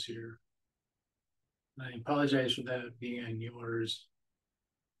 rows here. I apologize for that being on yours.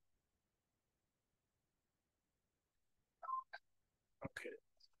 Okay.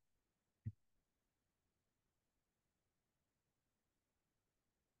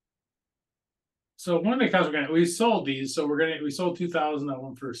 So one of the accounts we sold these, so we sold 2,000 of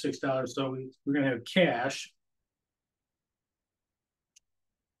them for $6. So we're gonna have cash.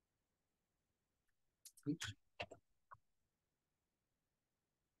 Oops.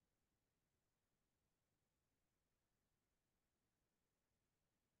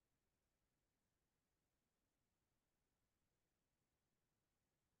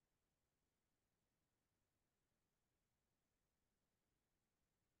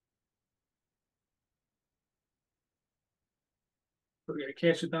 We got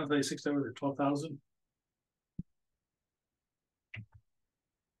cash it down to $6 or 12,000.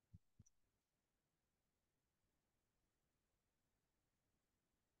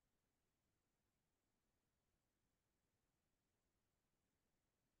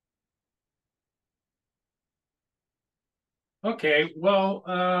 Okay, well,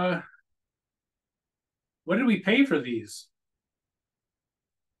 what did we pay for these?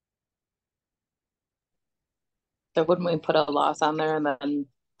 So wouldn't we put a loss on there and then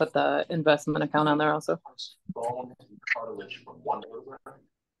put the investment account on there also?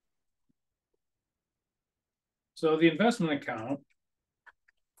 So the investment account.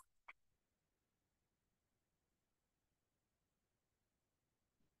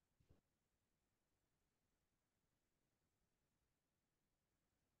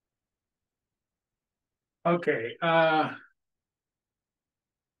 Okay,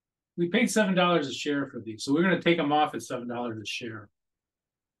 we paid $7 a share for these, so we're going to take them off at $7 a share.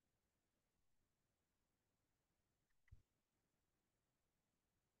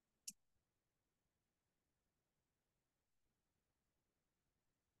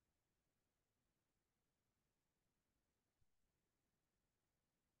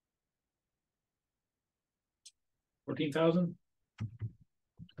 $14,000.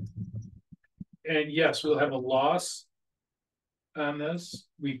 And yes, we'll have a loss on this.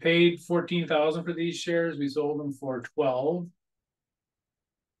 We paid $14,000 for these shares. We sold them for 12.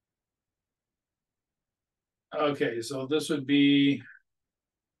 Okay, so this would be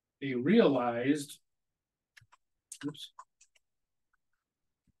a realized. Oops.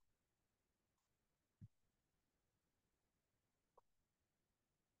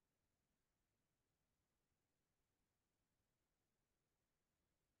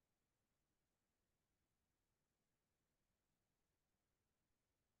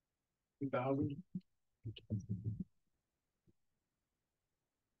 $2,000.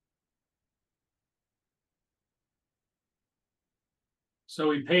 So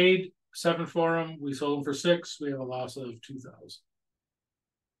we paid 7 for them. We sold them for 6. We have a loss of 2,000.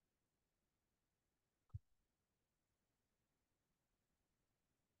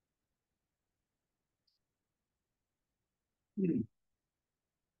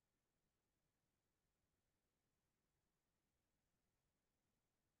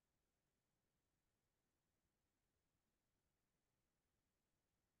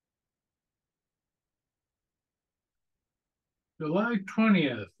 July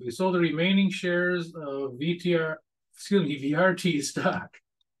 20th, we sold the remaining shares of VRT stock.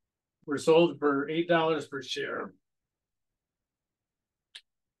 Were sold for $8 per share.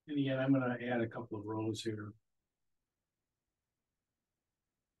 And again, I'm going to add a couple of rows here.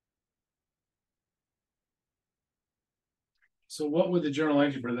 So what would the journal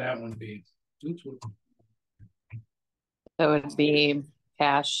entry for that one be? Oops. So it would be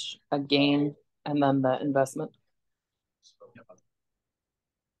cash, a gain and then the investment. Yep.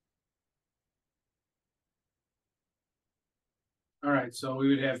 All right, so we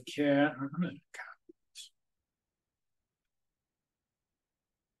would have cat.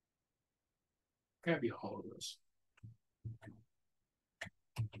 Gotta be all of this.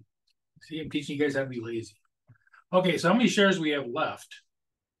 See, I'm teaching you guys how to be lazy. Okay, so how many shares we have left?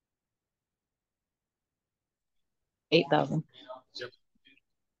 8,000. Yep.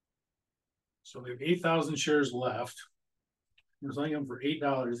 So we have 8,000 shares left. We're selling them for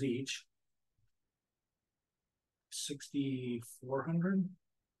 $8 each. 6,400?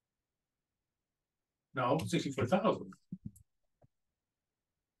 No, 64,000.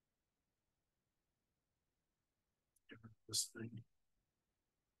 This thing.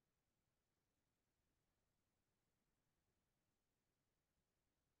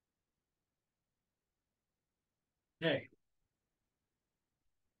 Okay.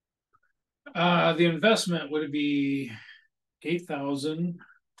 The investment would be $8,007.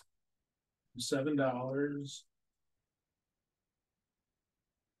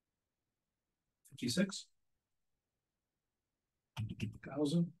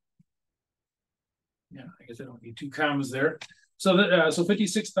 56,000. Yeah, I guess I don't need two commas there. So that so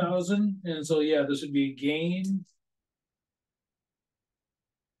 56,000, and so yeah, this would be a gain.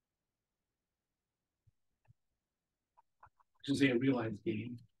 I should say a realized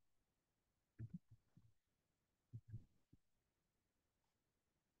gain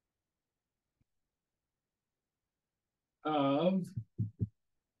of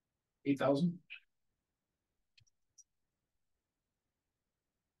 8,000.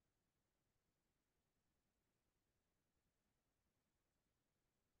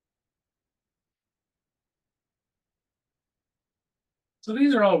 So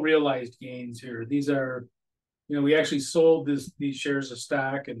these are all realized gains here. These are, we actually sold these shares of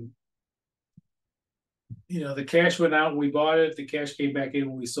stock, and the cash went out when we bought it. The cash came back in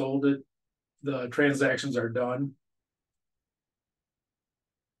when we sold it. The transactions are done.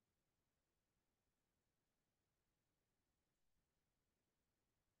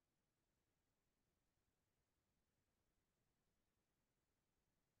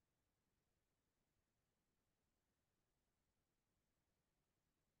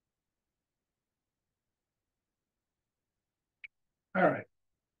 All right.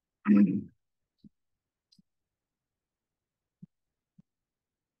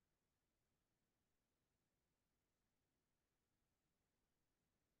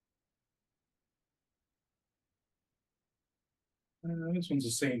 This one's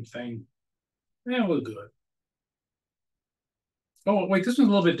the same thing. Yeah, we'll do it. Oh, wait, this one's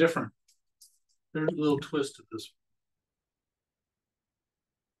a little bit different. There's a little twist to this.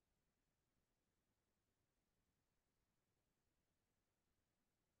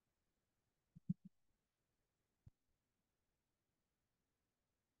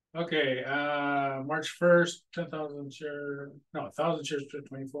 Okay, March 1st, 10,000 shares. No, 1,000 shares to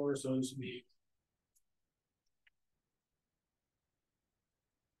 24. So this would be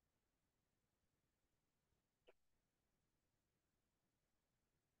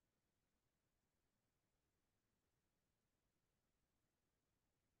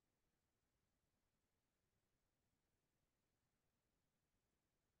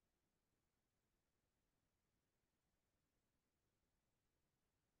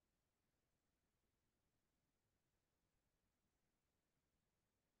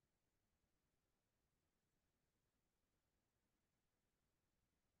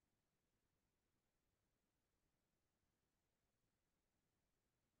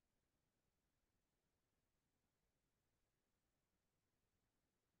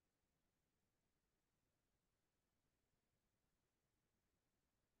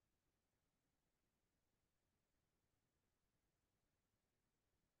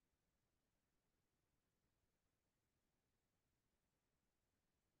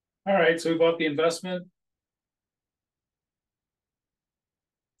all right. So we bought the investment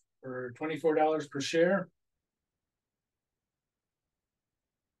for $24 per share.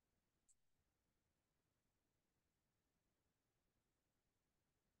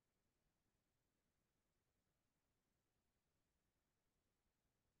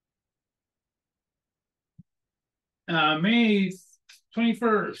 May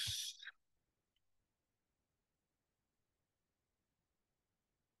 21st.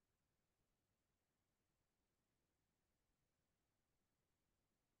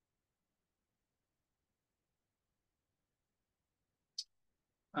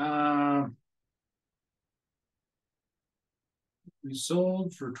 We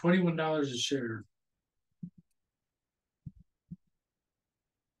sold for $21 a share.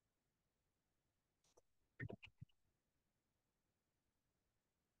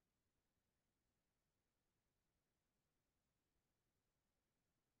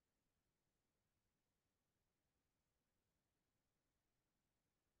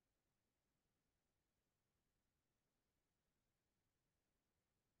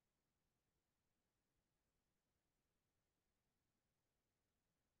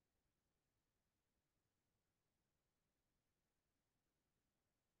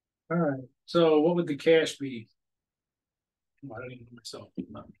 All right, so what would the cash be? I don't even know myself.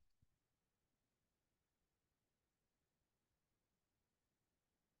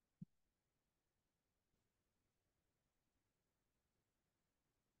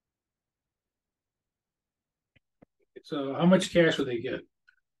 So how much cash would they get?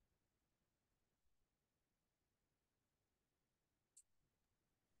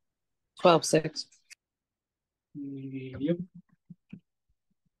 $12,600. Yep.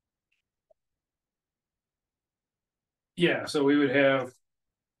 Yeah, so we would have,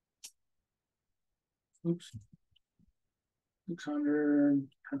 oops, 600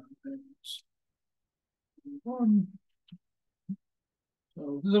 times 1.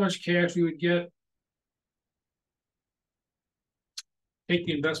 So this is how much cash we would get. Take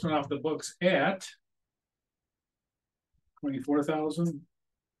the investment off the books at 24,000.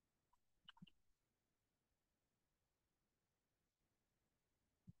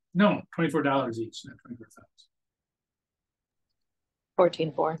 No, $24 each, not 24,000.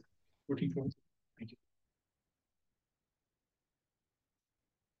 14,400. 14. Thank you.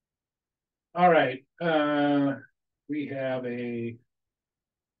 All right. We have a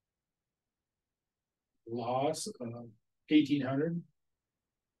loss of 1,800.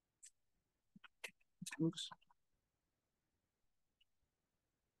 Oops.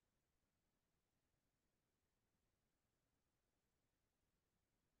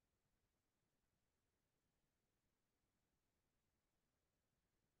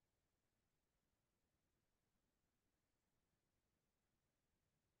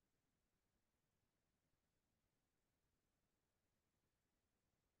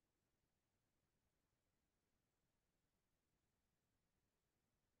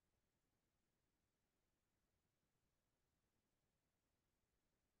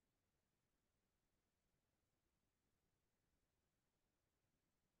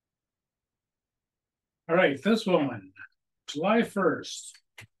 All right, this one, July 1st.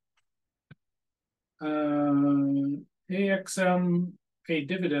 AXM paid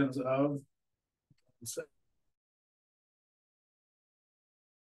dividends of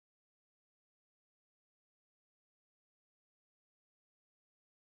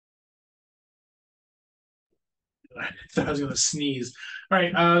I thought I was going to sneeze. All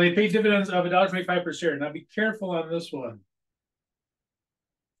right, they paid dividends of $1.25 per share. Now be careful on this one.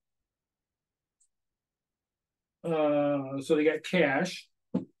 So they got cash.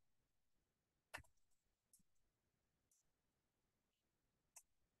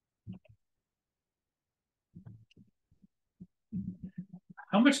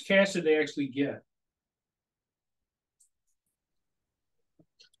 How much cash did they actually get?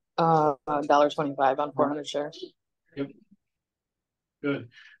 $1.25 on 400 shares. Yep. Good.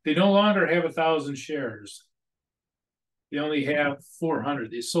 They no longer have 1,000 shares. They only have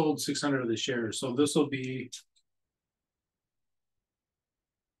 400. They sold 600 of the shares. So this will be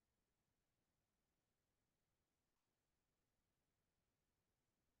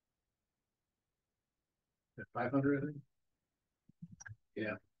at 500, I think.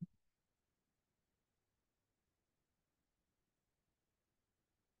 Yeah.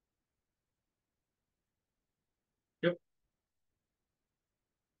 Yep.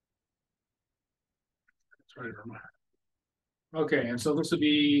 That's right. Okay, and so this would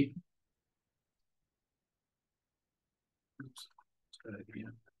be. Oops, let's try that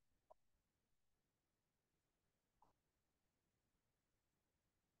again.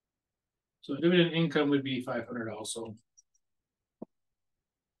 So dividend income would be 500 also.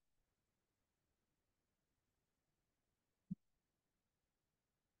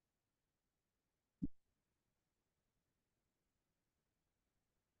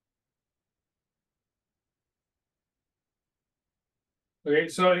 Okay,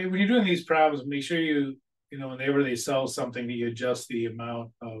 so when you're doing these problems, make sure whenever they sell something, you adjust the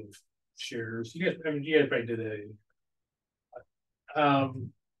amount of shares. You guys probably did it.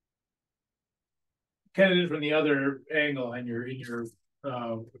 Kind of did it from the other angle in your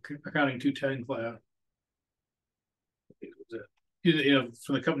accounting 210 class.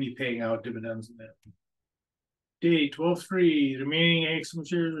 From the company paying out dividends and that. Date 12/3. The remaining AXM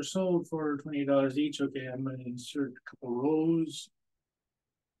shares are sold for $28 each. Okay, I'm going to insert a couple rows.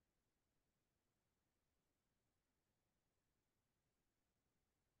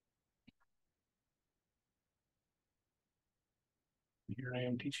 Here I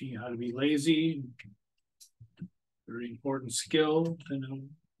am teaching you how to be lazy. Very important skill to know.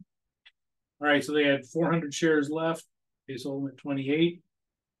 All right, so they had 400 shares left. They sold them at 28.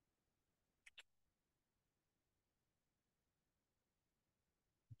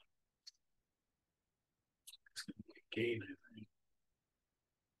 It's going to be a gain, I think.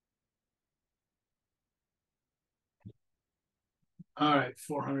 All right,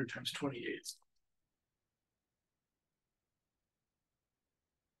 400 times 28.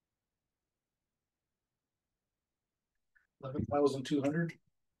 $11,200.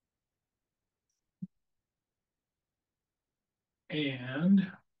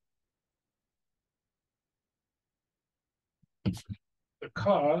 And the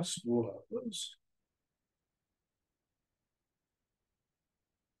cost was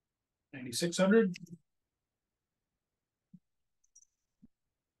 9,600.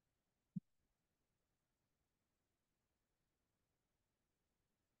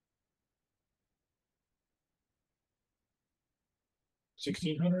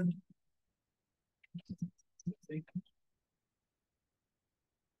 $1,600. I think.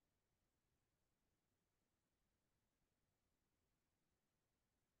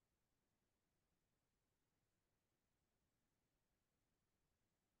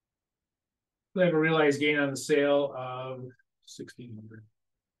 They have a realized gain on the sale of 1,600.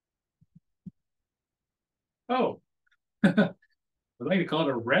 Oh, I'd like to call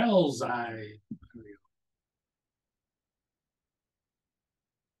it a RELS eye.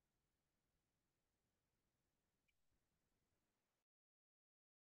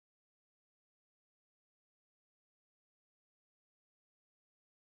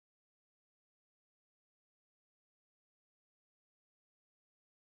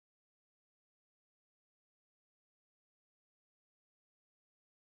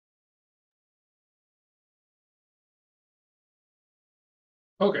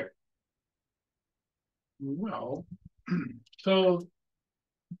 Okay. Well, so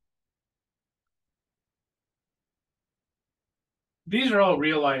these are all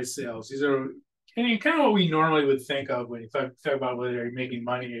realized sales. These are kind of what we normally would think of when you talk about whether you're making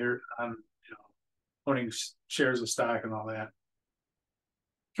money here on, owning shares of stock and all that.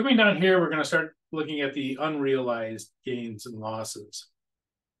 Coming down here, we're going to start looking at the unrealized gains and losses.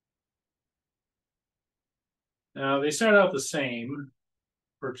 Now they start out the same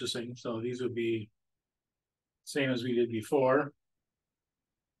purchasing, so these would be same as we did before.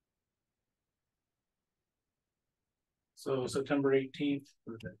 So September 18th,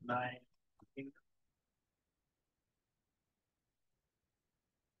 or that 9.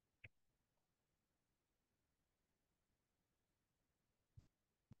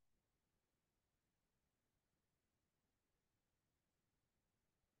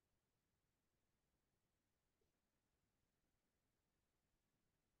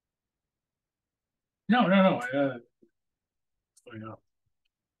 No. What's going on?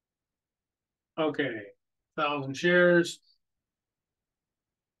 Okay, 1,000 shares.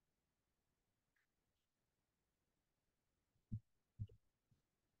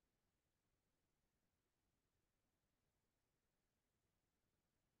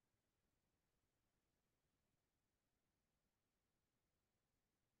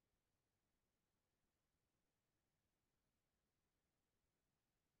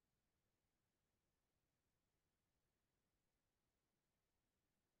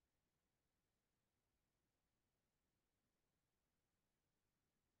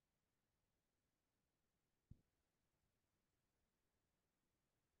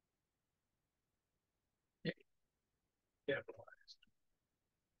 Capitalized.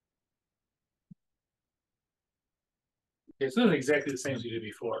 Okay, so it's exactly the same as we did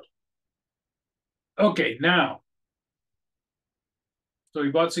before. Okay, now, so we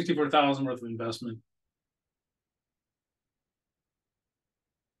bought 64,000 worth of investment.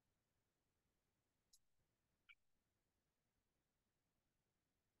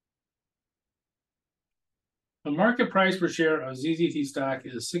 The market price per share of ZZT stock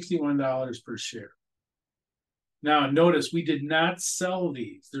is $61 per share. Now, notice we did not sell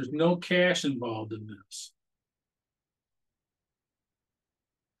these. There's no cash involved in this.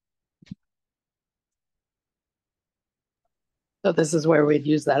 So this is where we'd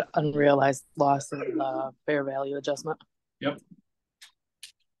use that unrealized loss and the fair value adjustment. Yep.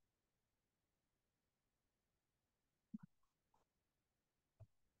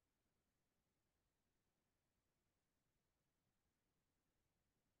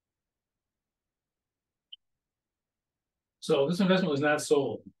 So this investment was not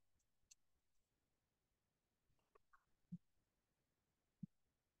sold.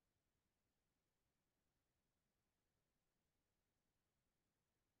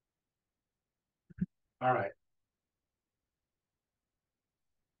 All right.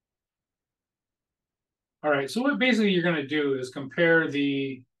 All right. So what basically you're going to do is compare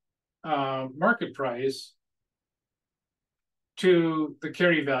the market price to the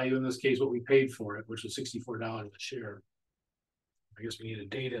carry value, in this case, what we paid for it, which was $64 a share. I guess we need a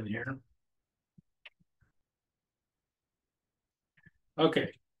date in here.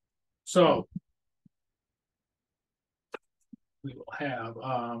 Okay, so we will have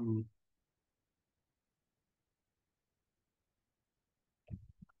the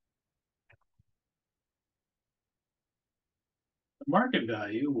market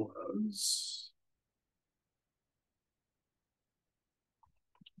value was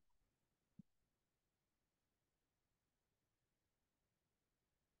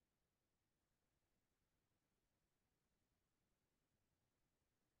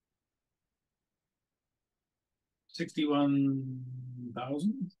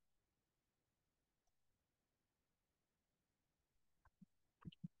 $61,000.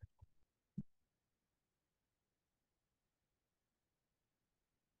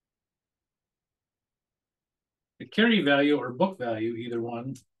 The carry value or book value, either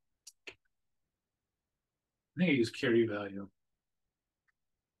one. I think I use carry value.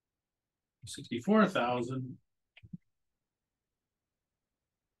 64,000.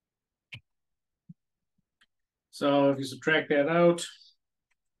 So if you subtract that out,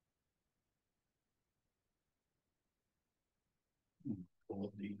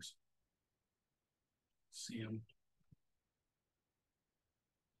 pull these, see them.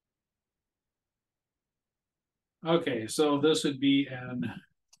 Okay, so this would be an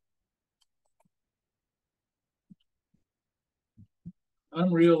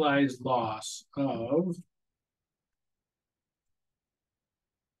unrealized loss of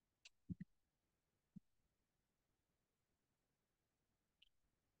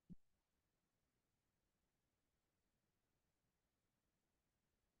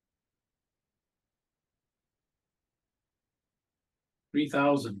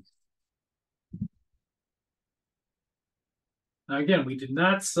 $3,000. Now again, we did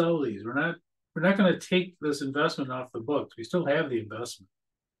not sell these. We're not going to take this investment off the books. We still have the investment.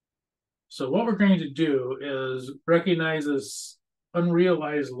 So what we're going to do is recognize this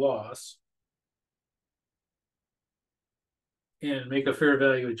unrealized loss and make a fair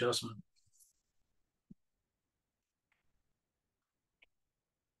value adjustment.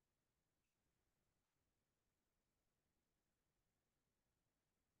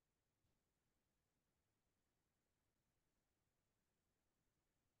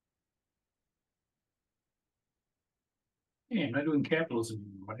 Hey, I'm not doing capitalism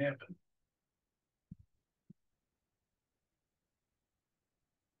anymore. What happened?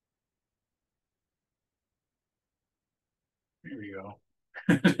 There we go.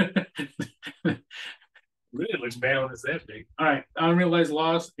 Really looks bad when it's that big. All right, unrealized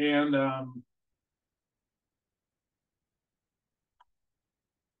loss and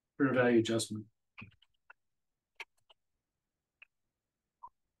fair value adjustment.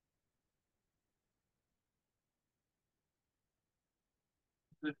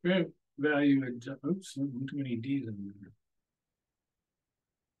 The fair value adjustment. Oops, too many D's in there.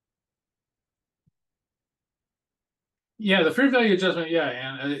 Yeah, the fair value adjustment,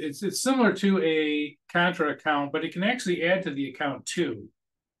 yeah, and it's similar to a contra account, but it can actually add to the account too.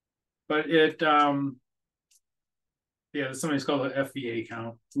 But it yeah, somebody's called an FVA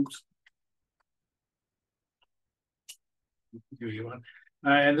account. Oops. Here you go.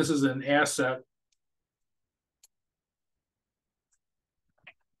 And this is an asset.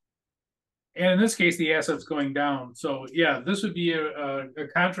 And in this case, the asset's going down. So yeah, this would be a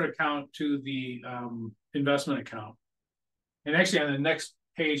contra account to the investment account. And actually on the next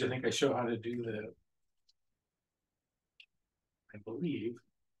page, I think I show how to do that. I believe.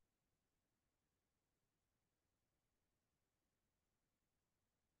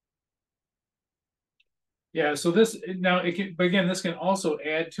 Yeah, so this now it can, but again, this can also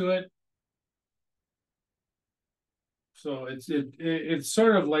add to it. So it's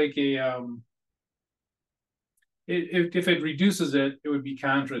sort of like a if it reduces it, it would be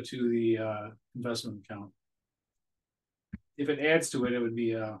contra to the investment account. If it adds to it, it would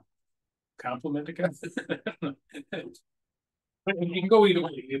be a complement account. But you can go either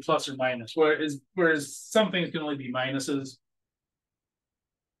way, plus or minus. Whereas some things can only be minuses.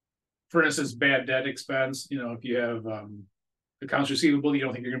 For instance, bad debt expense. You know, if you have accounts receivable, you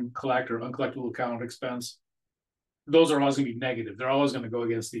don't think you're going to collect, or uncollectible account expense, those are always going to be negative. They're always going to go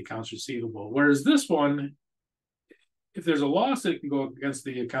against the accounts receivable. Whereas this one, if there's a loss, it can go against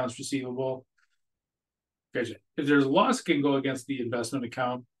the accounts receivable. Gotcha. If there's a loss, it can go against the investment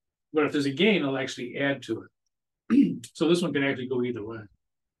account. But if there's a gain, it'll actually add to it. So this one can actually go either way.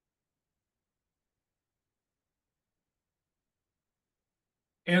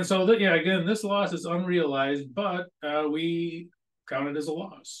 And so that, yeah, again, this loss is unrealized, but we count it as a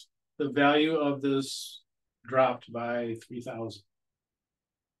loss. The value of this dropped by 3,000.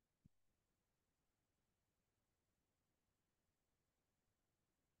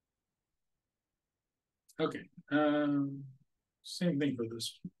 Okay, same thing for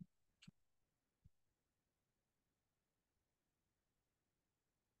this.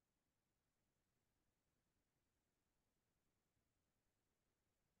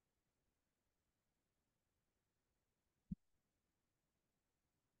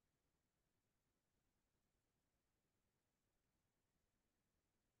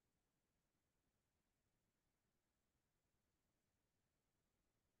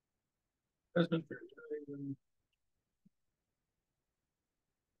 Investment fair value.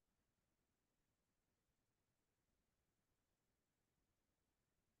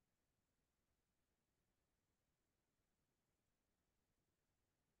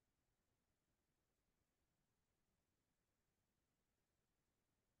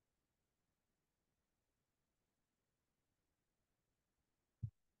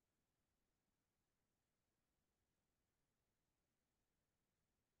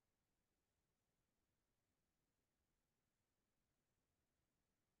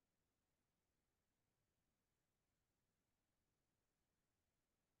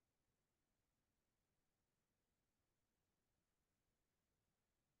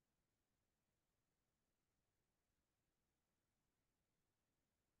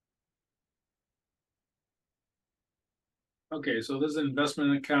 Okay, so this is an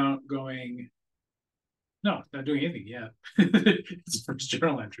investment account going. No, not doing anything yet. It's the first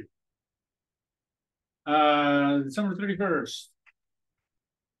journal entry. December 31st.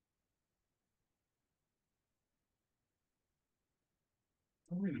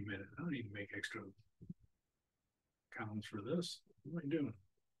 Oh, wait a minute. I don't need to make extra columns for this. What am I doing?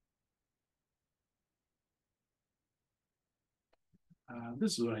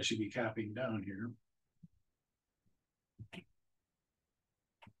 This is what I should be copying down here.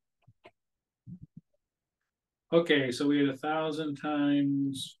 Okay, so we had 1,000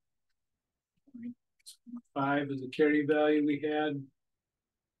 times 5 is the carry value we had.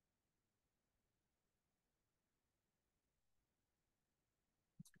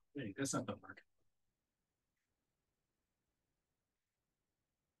 Hey, that's not the market.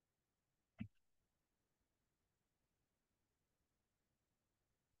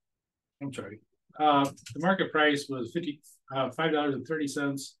 I'm sorry. The market price was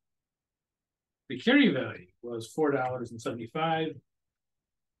 $5.30. The carry value was $4.75.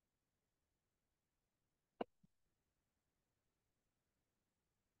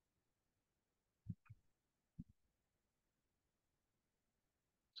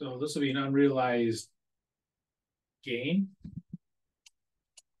 So this will be an unrealized gain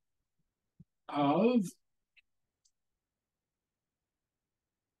of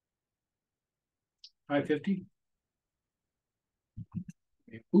 $5.50.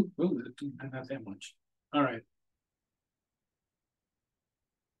 Ooh, not that much. All right.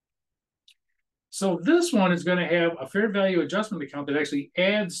 So this one is going to have a fair value adjustment account that actually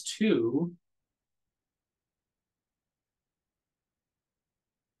adds to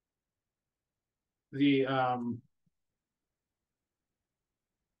the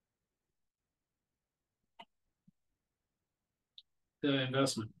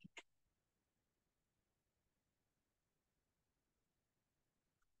investment.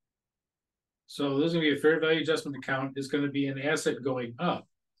 So this is going to be a fair value adjustment account. It's going to be an asset going up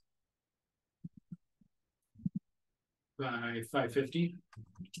by $5.50.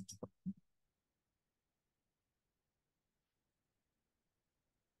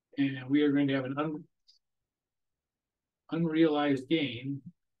 And we are going to have an unrealized gain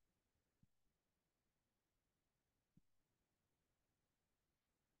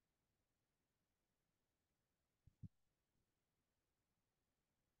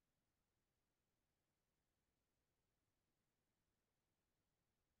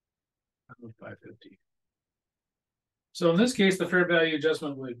of $5.50. So in this case, the fair value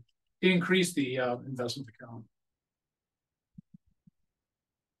adjustment would increase the investment account.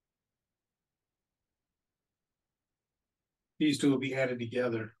 These two will be added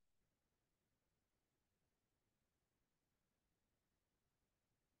together.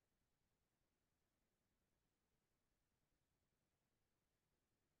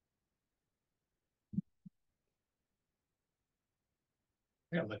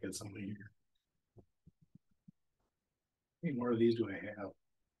 I gotta look at something here. How many more of these do I have?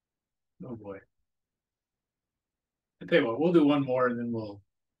 Oh boy. I tell you what, we'll do one more and then we'll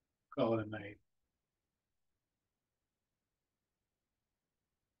call it a night.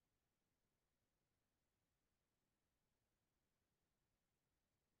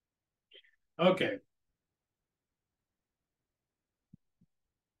 Okay.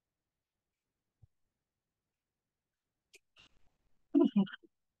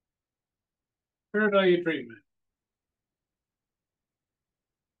 Fair value treatment.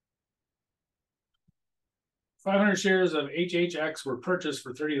 $500 shares of HHX were purchased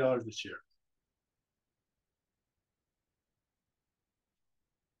for $30 a share.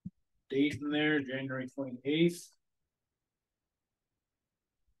 Date in there, January 28th.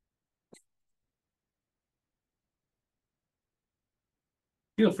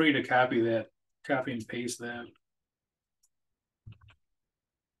 Feel free to copy and paste that.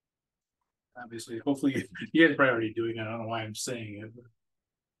 Obviously, hopefully, you guys are probably already doing it. I don't know why I'm saying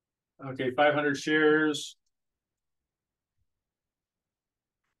it. Okay, 500 shares.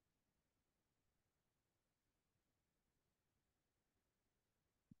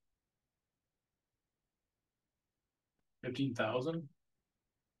 $15,000.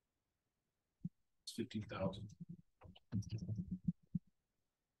 It's 15,000.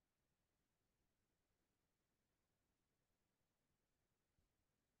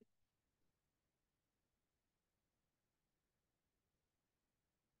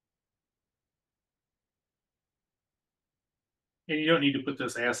 And you don't need to put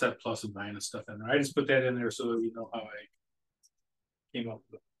this asset plus and minus stuff in there. I just put that in there so that you know how I came up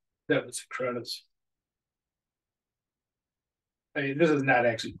with debits and credits. I mean, this is not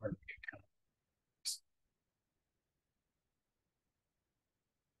actually part of the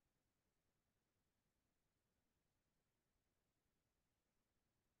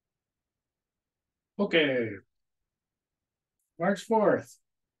account. Okay. March 4th.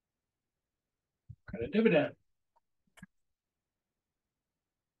 Got a dividend.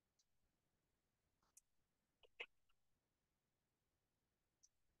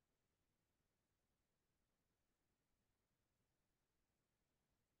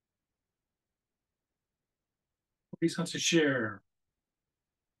 $0.40 a share.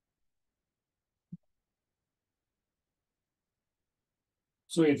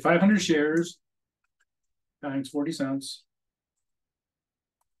 So we had 500 shares times 40 cents.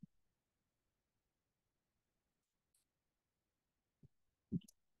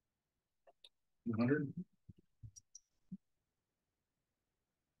 200.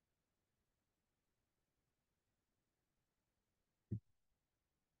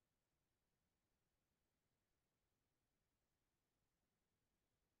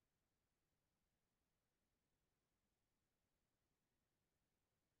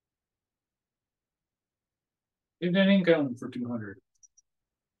 Dividend income for 200.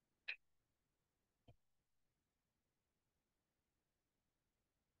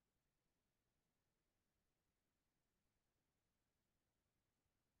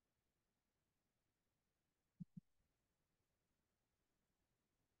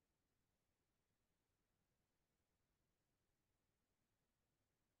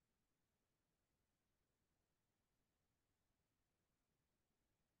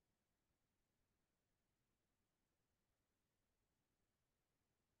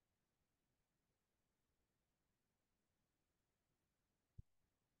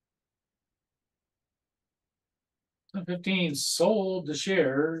 So 15 sold the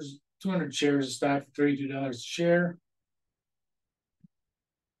shares, 200 shares of stock for $32 a share.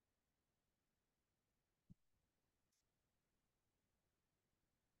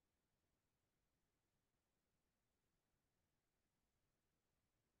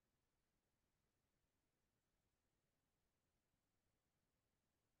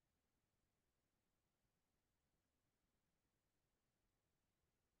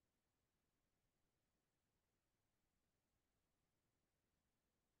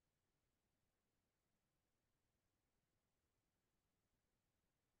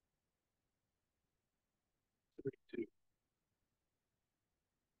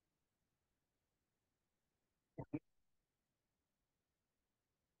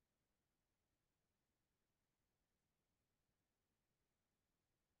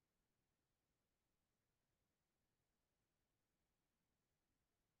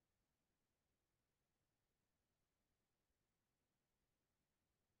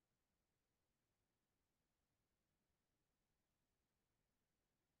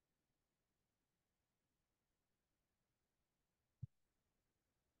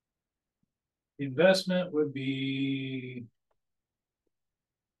 The investment would be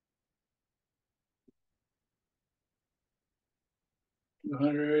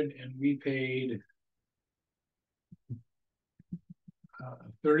 $200, and we paid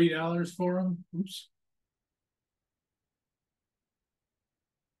 $30 for them. Oops.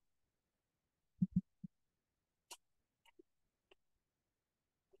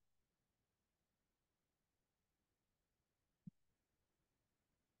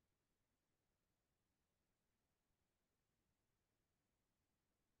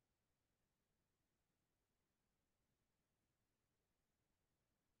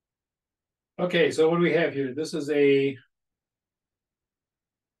 Okay, so what do we have here? This is a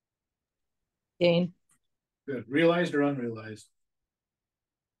Gain, good, realized or unrealized?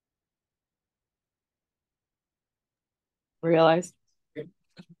 realized, Okay.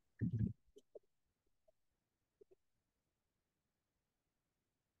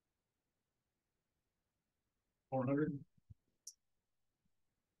 400.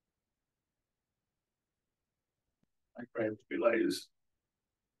 I probably realize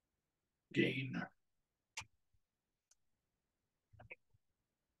gain.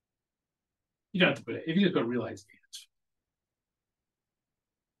 You don't have to put it if you just go realize gains.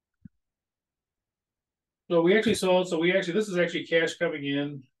 So we actually sold. So we actually this is actually cash coming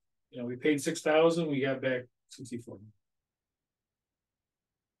in. You know, we paid 6,000. We got back 64.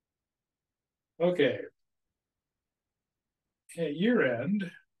 Okay. At year end,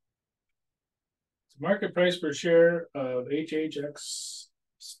 market price per share of HHX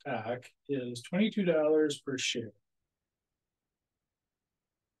stock is $22 per share.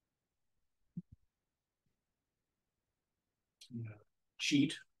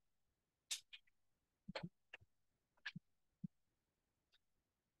 Sheet.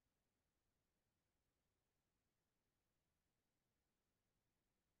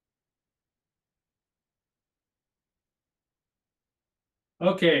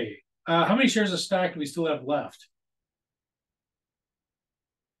 Okay. How many shares of stock do we still have left?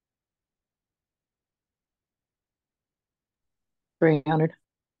 $300.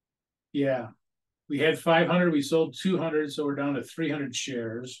 Yeah. We had 500, we sold 200, so we're down to 300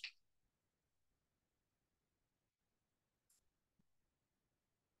 shares.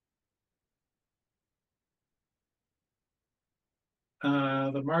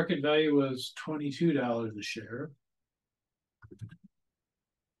 The market value was $22 a share.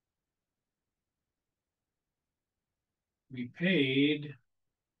 We paid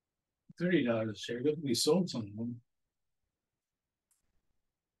 $30 a share. We sold some of them.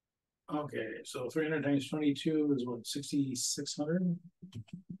 Okay, so 300 times 22 is what, 6,600?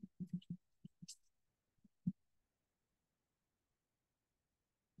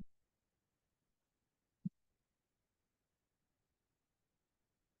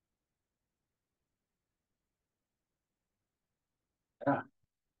 Yeah.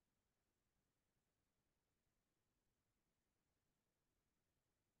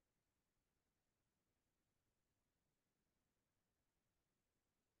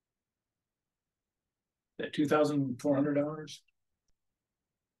 That $2,400?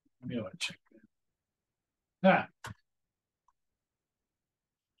 Let me check that.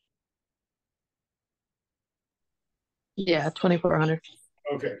 Yeah, 2,400.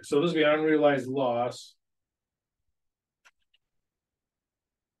 Okay, so this will be unrealized loss.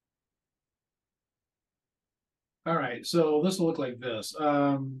 All right, so this will look like this.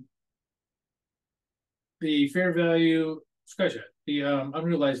 The fair value, scratch it. The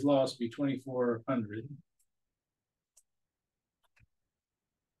unrealized loss will be 2,400.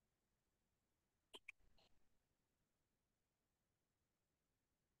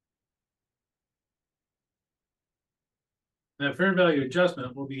 That fair value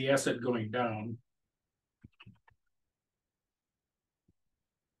adjustment will be the asset going down.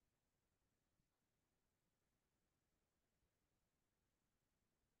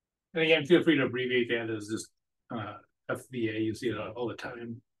 And again, feel free to abbreviate that as just FVA. You see it all the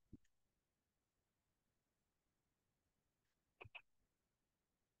time.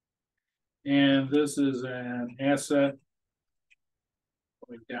 And this is an asset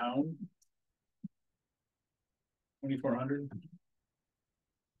going down 2,400.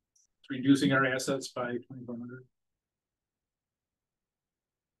 It's reducing our assets by 2,400.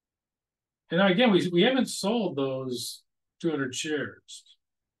 And now again, we haven't sold those 200 shares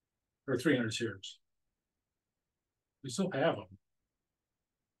or 300 shares. We still have them.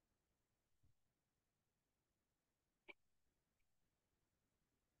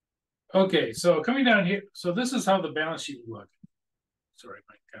 Okay, so coming down here, so this is how the balance sheet would look. Sorry,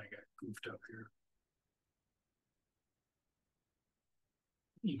 I kind of got goofed up here.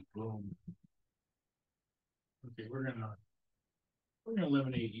 Boom. Okay, we're gonna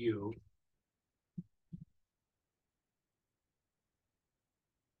eliminate you.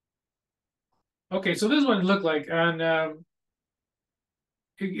 Okay, so this is what it looked like on.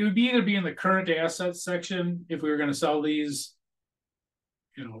 It would be either be in the current assets section if we were going to sell these,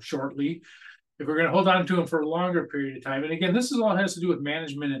 you know, shortly. If we're going to hold on to them for a longer period of time, and again, this is all has to do with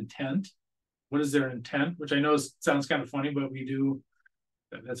management intent. What is their intent? Which I know sounds kind of funny, but we do.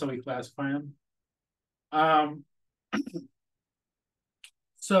 That's how we classify them.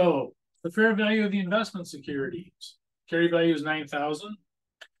 So the fair value of the investment securities, carry value is 9,000.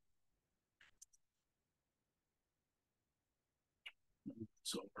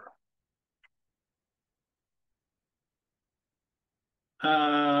 silver.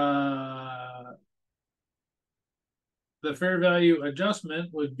 The fair value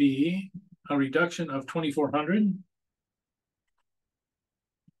adjustment would be a reduction of 2,400.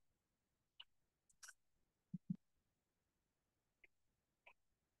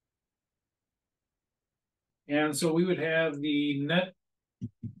 And so we would have the net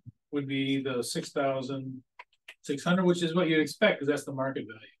would be the 6,600, which is what you'd expect because that's the market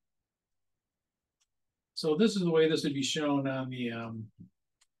value. So this is the way this would be shown on the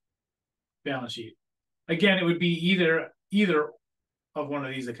balance sheet. Again, it would be either of one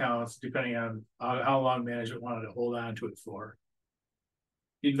of these accounts, depending on how long management wanted to hold on to it for.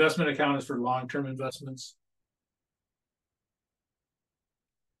 The investment account is for long-term investments.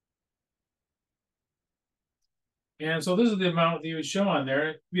 And so this is the amount that you would show on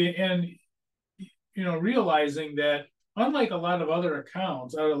there. And, you know, realizing that unlike a lot of other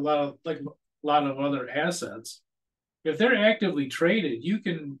accounts, a lot of other assets, if they're actively traded, you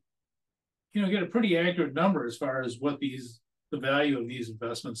can, you know, get a pretty accurate number as far as what the value of these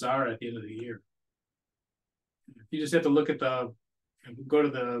investments are at the end of the year. You just have to look at go to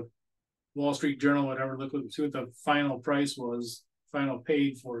the Wall Street Journal, whatever, see what the final price was, final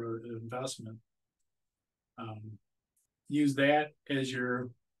paid for an investment. Use that as your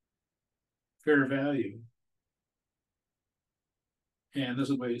fair value. And this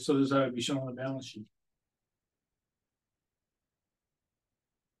is the way, so this is how it would be shown on the balance sheet.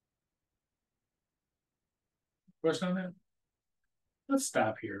 Question on that? Let's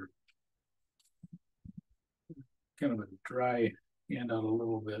stop here. Kind of a dry handout a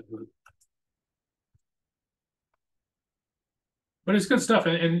little bit, but it's good stuff.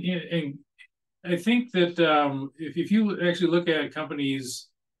 And I think that if you actually look at companies'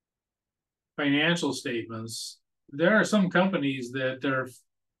 financial statements, there are some companies that their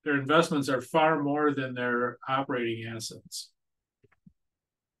investments are far more than their operating assets.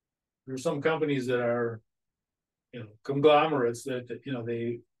 There are some companies that are, you know, conglomerates that you know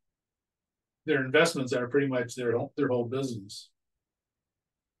their investments are pretty much their whole business.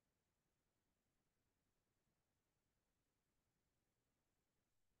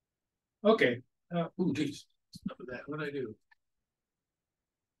 Okay. Oh, geez. Enough of that. What did I do?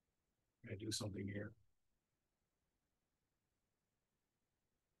 I do something here.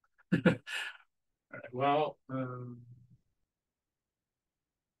 All right. Well, I'm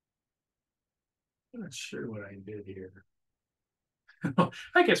not sure what I did here.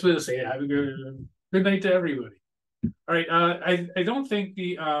 I guess we'll say have a good night to everybody. All right. I don't think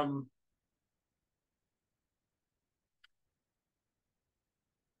the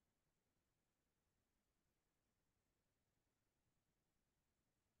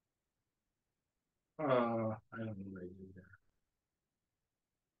I don't know what I did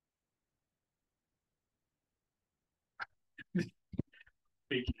there.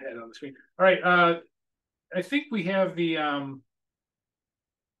 Big head on the screen. All right. I think we have the I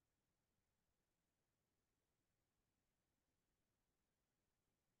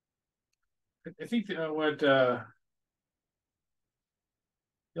think what the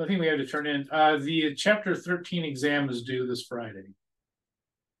only thing we have to turn in the chapter 13 exam is due this Friday.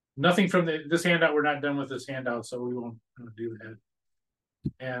 Nothing from this handout. We're not done with this handout, so we won't do that.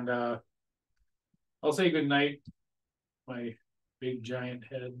 And I'll say good night. My big giant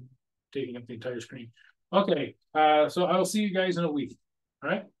head taking up the entire screen. Okay, so I'll see you guys in a week. All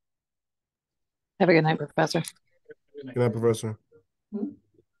right. Have a good night, Professor. Good night, Professor. Hmm?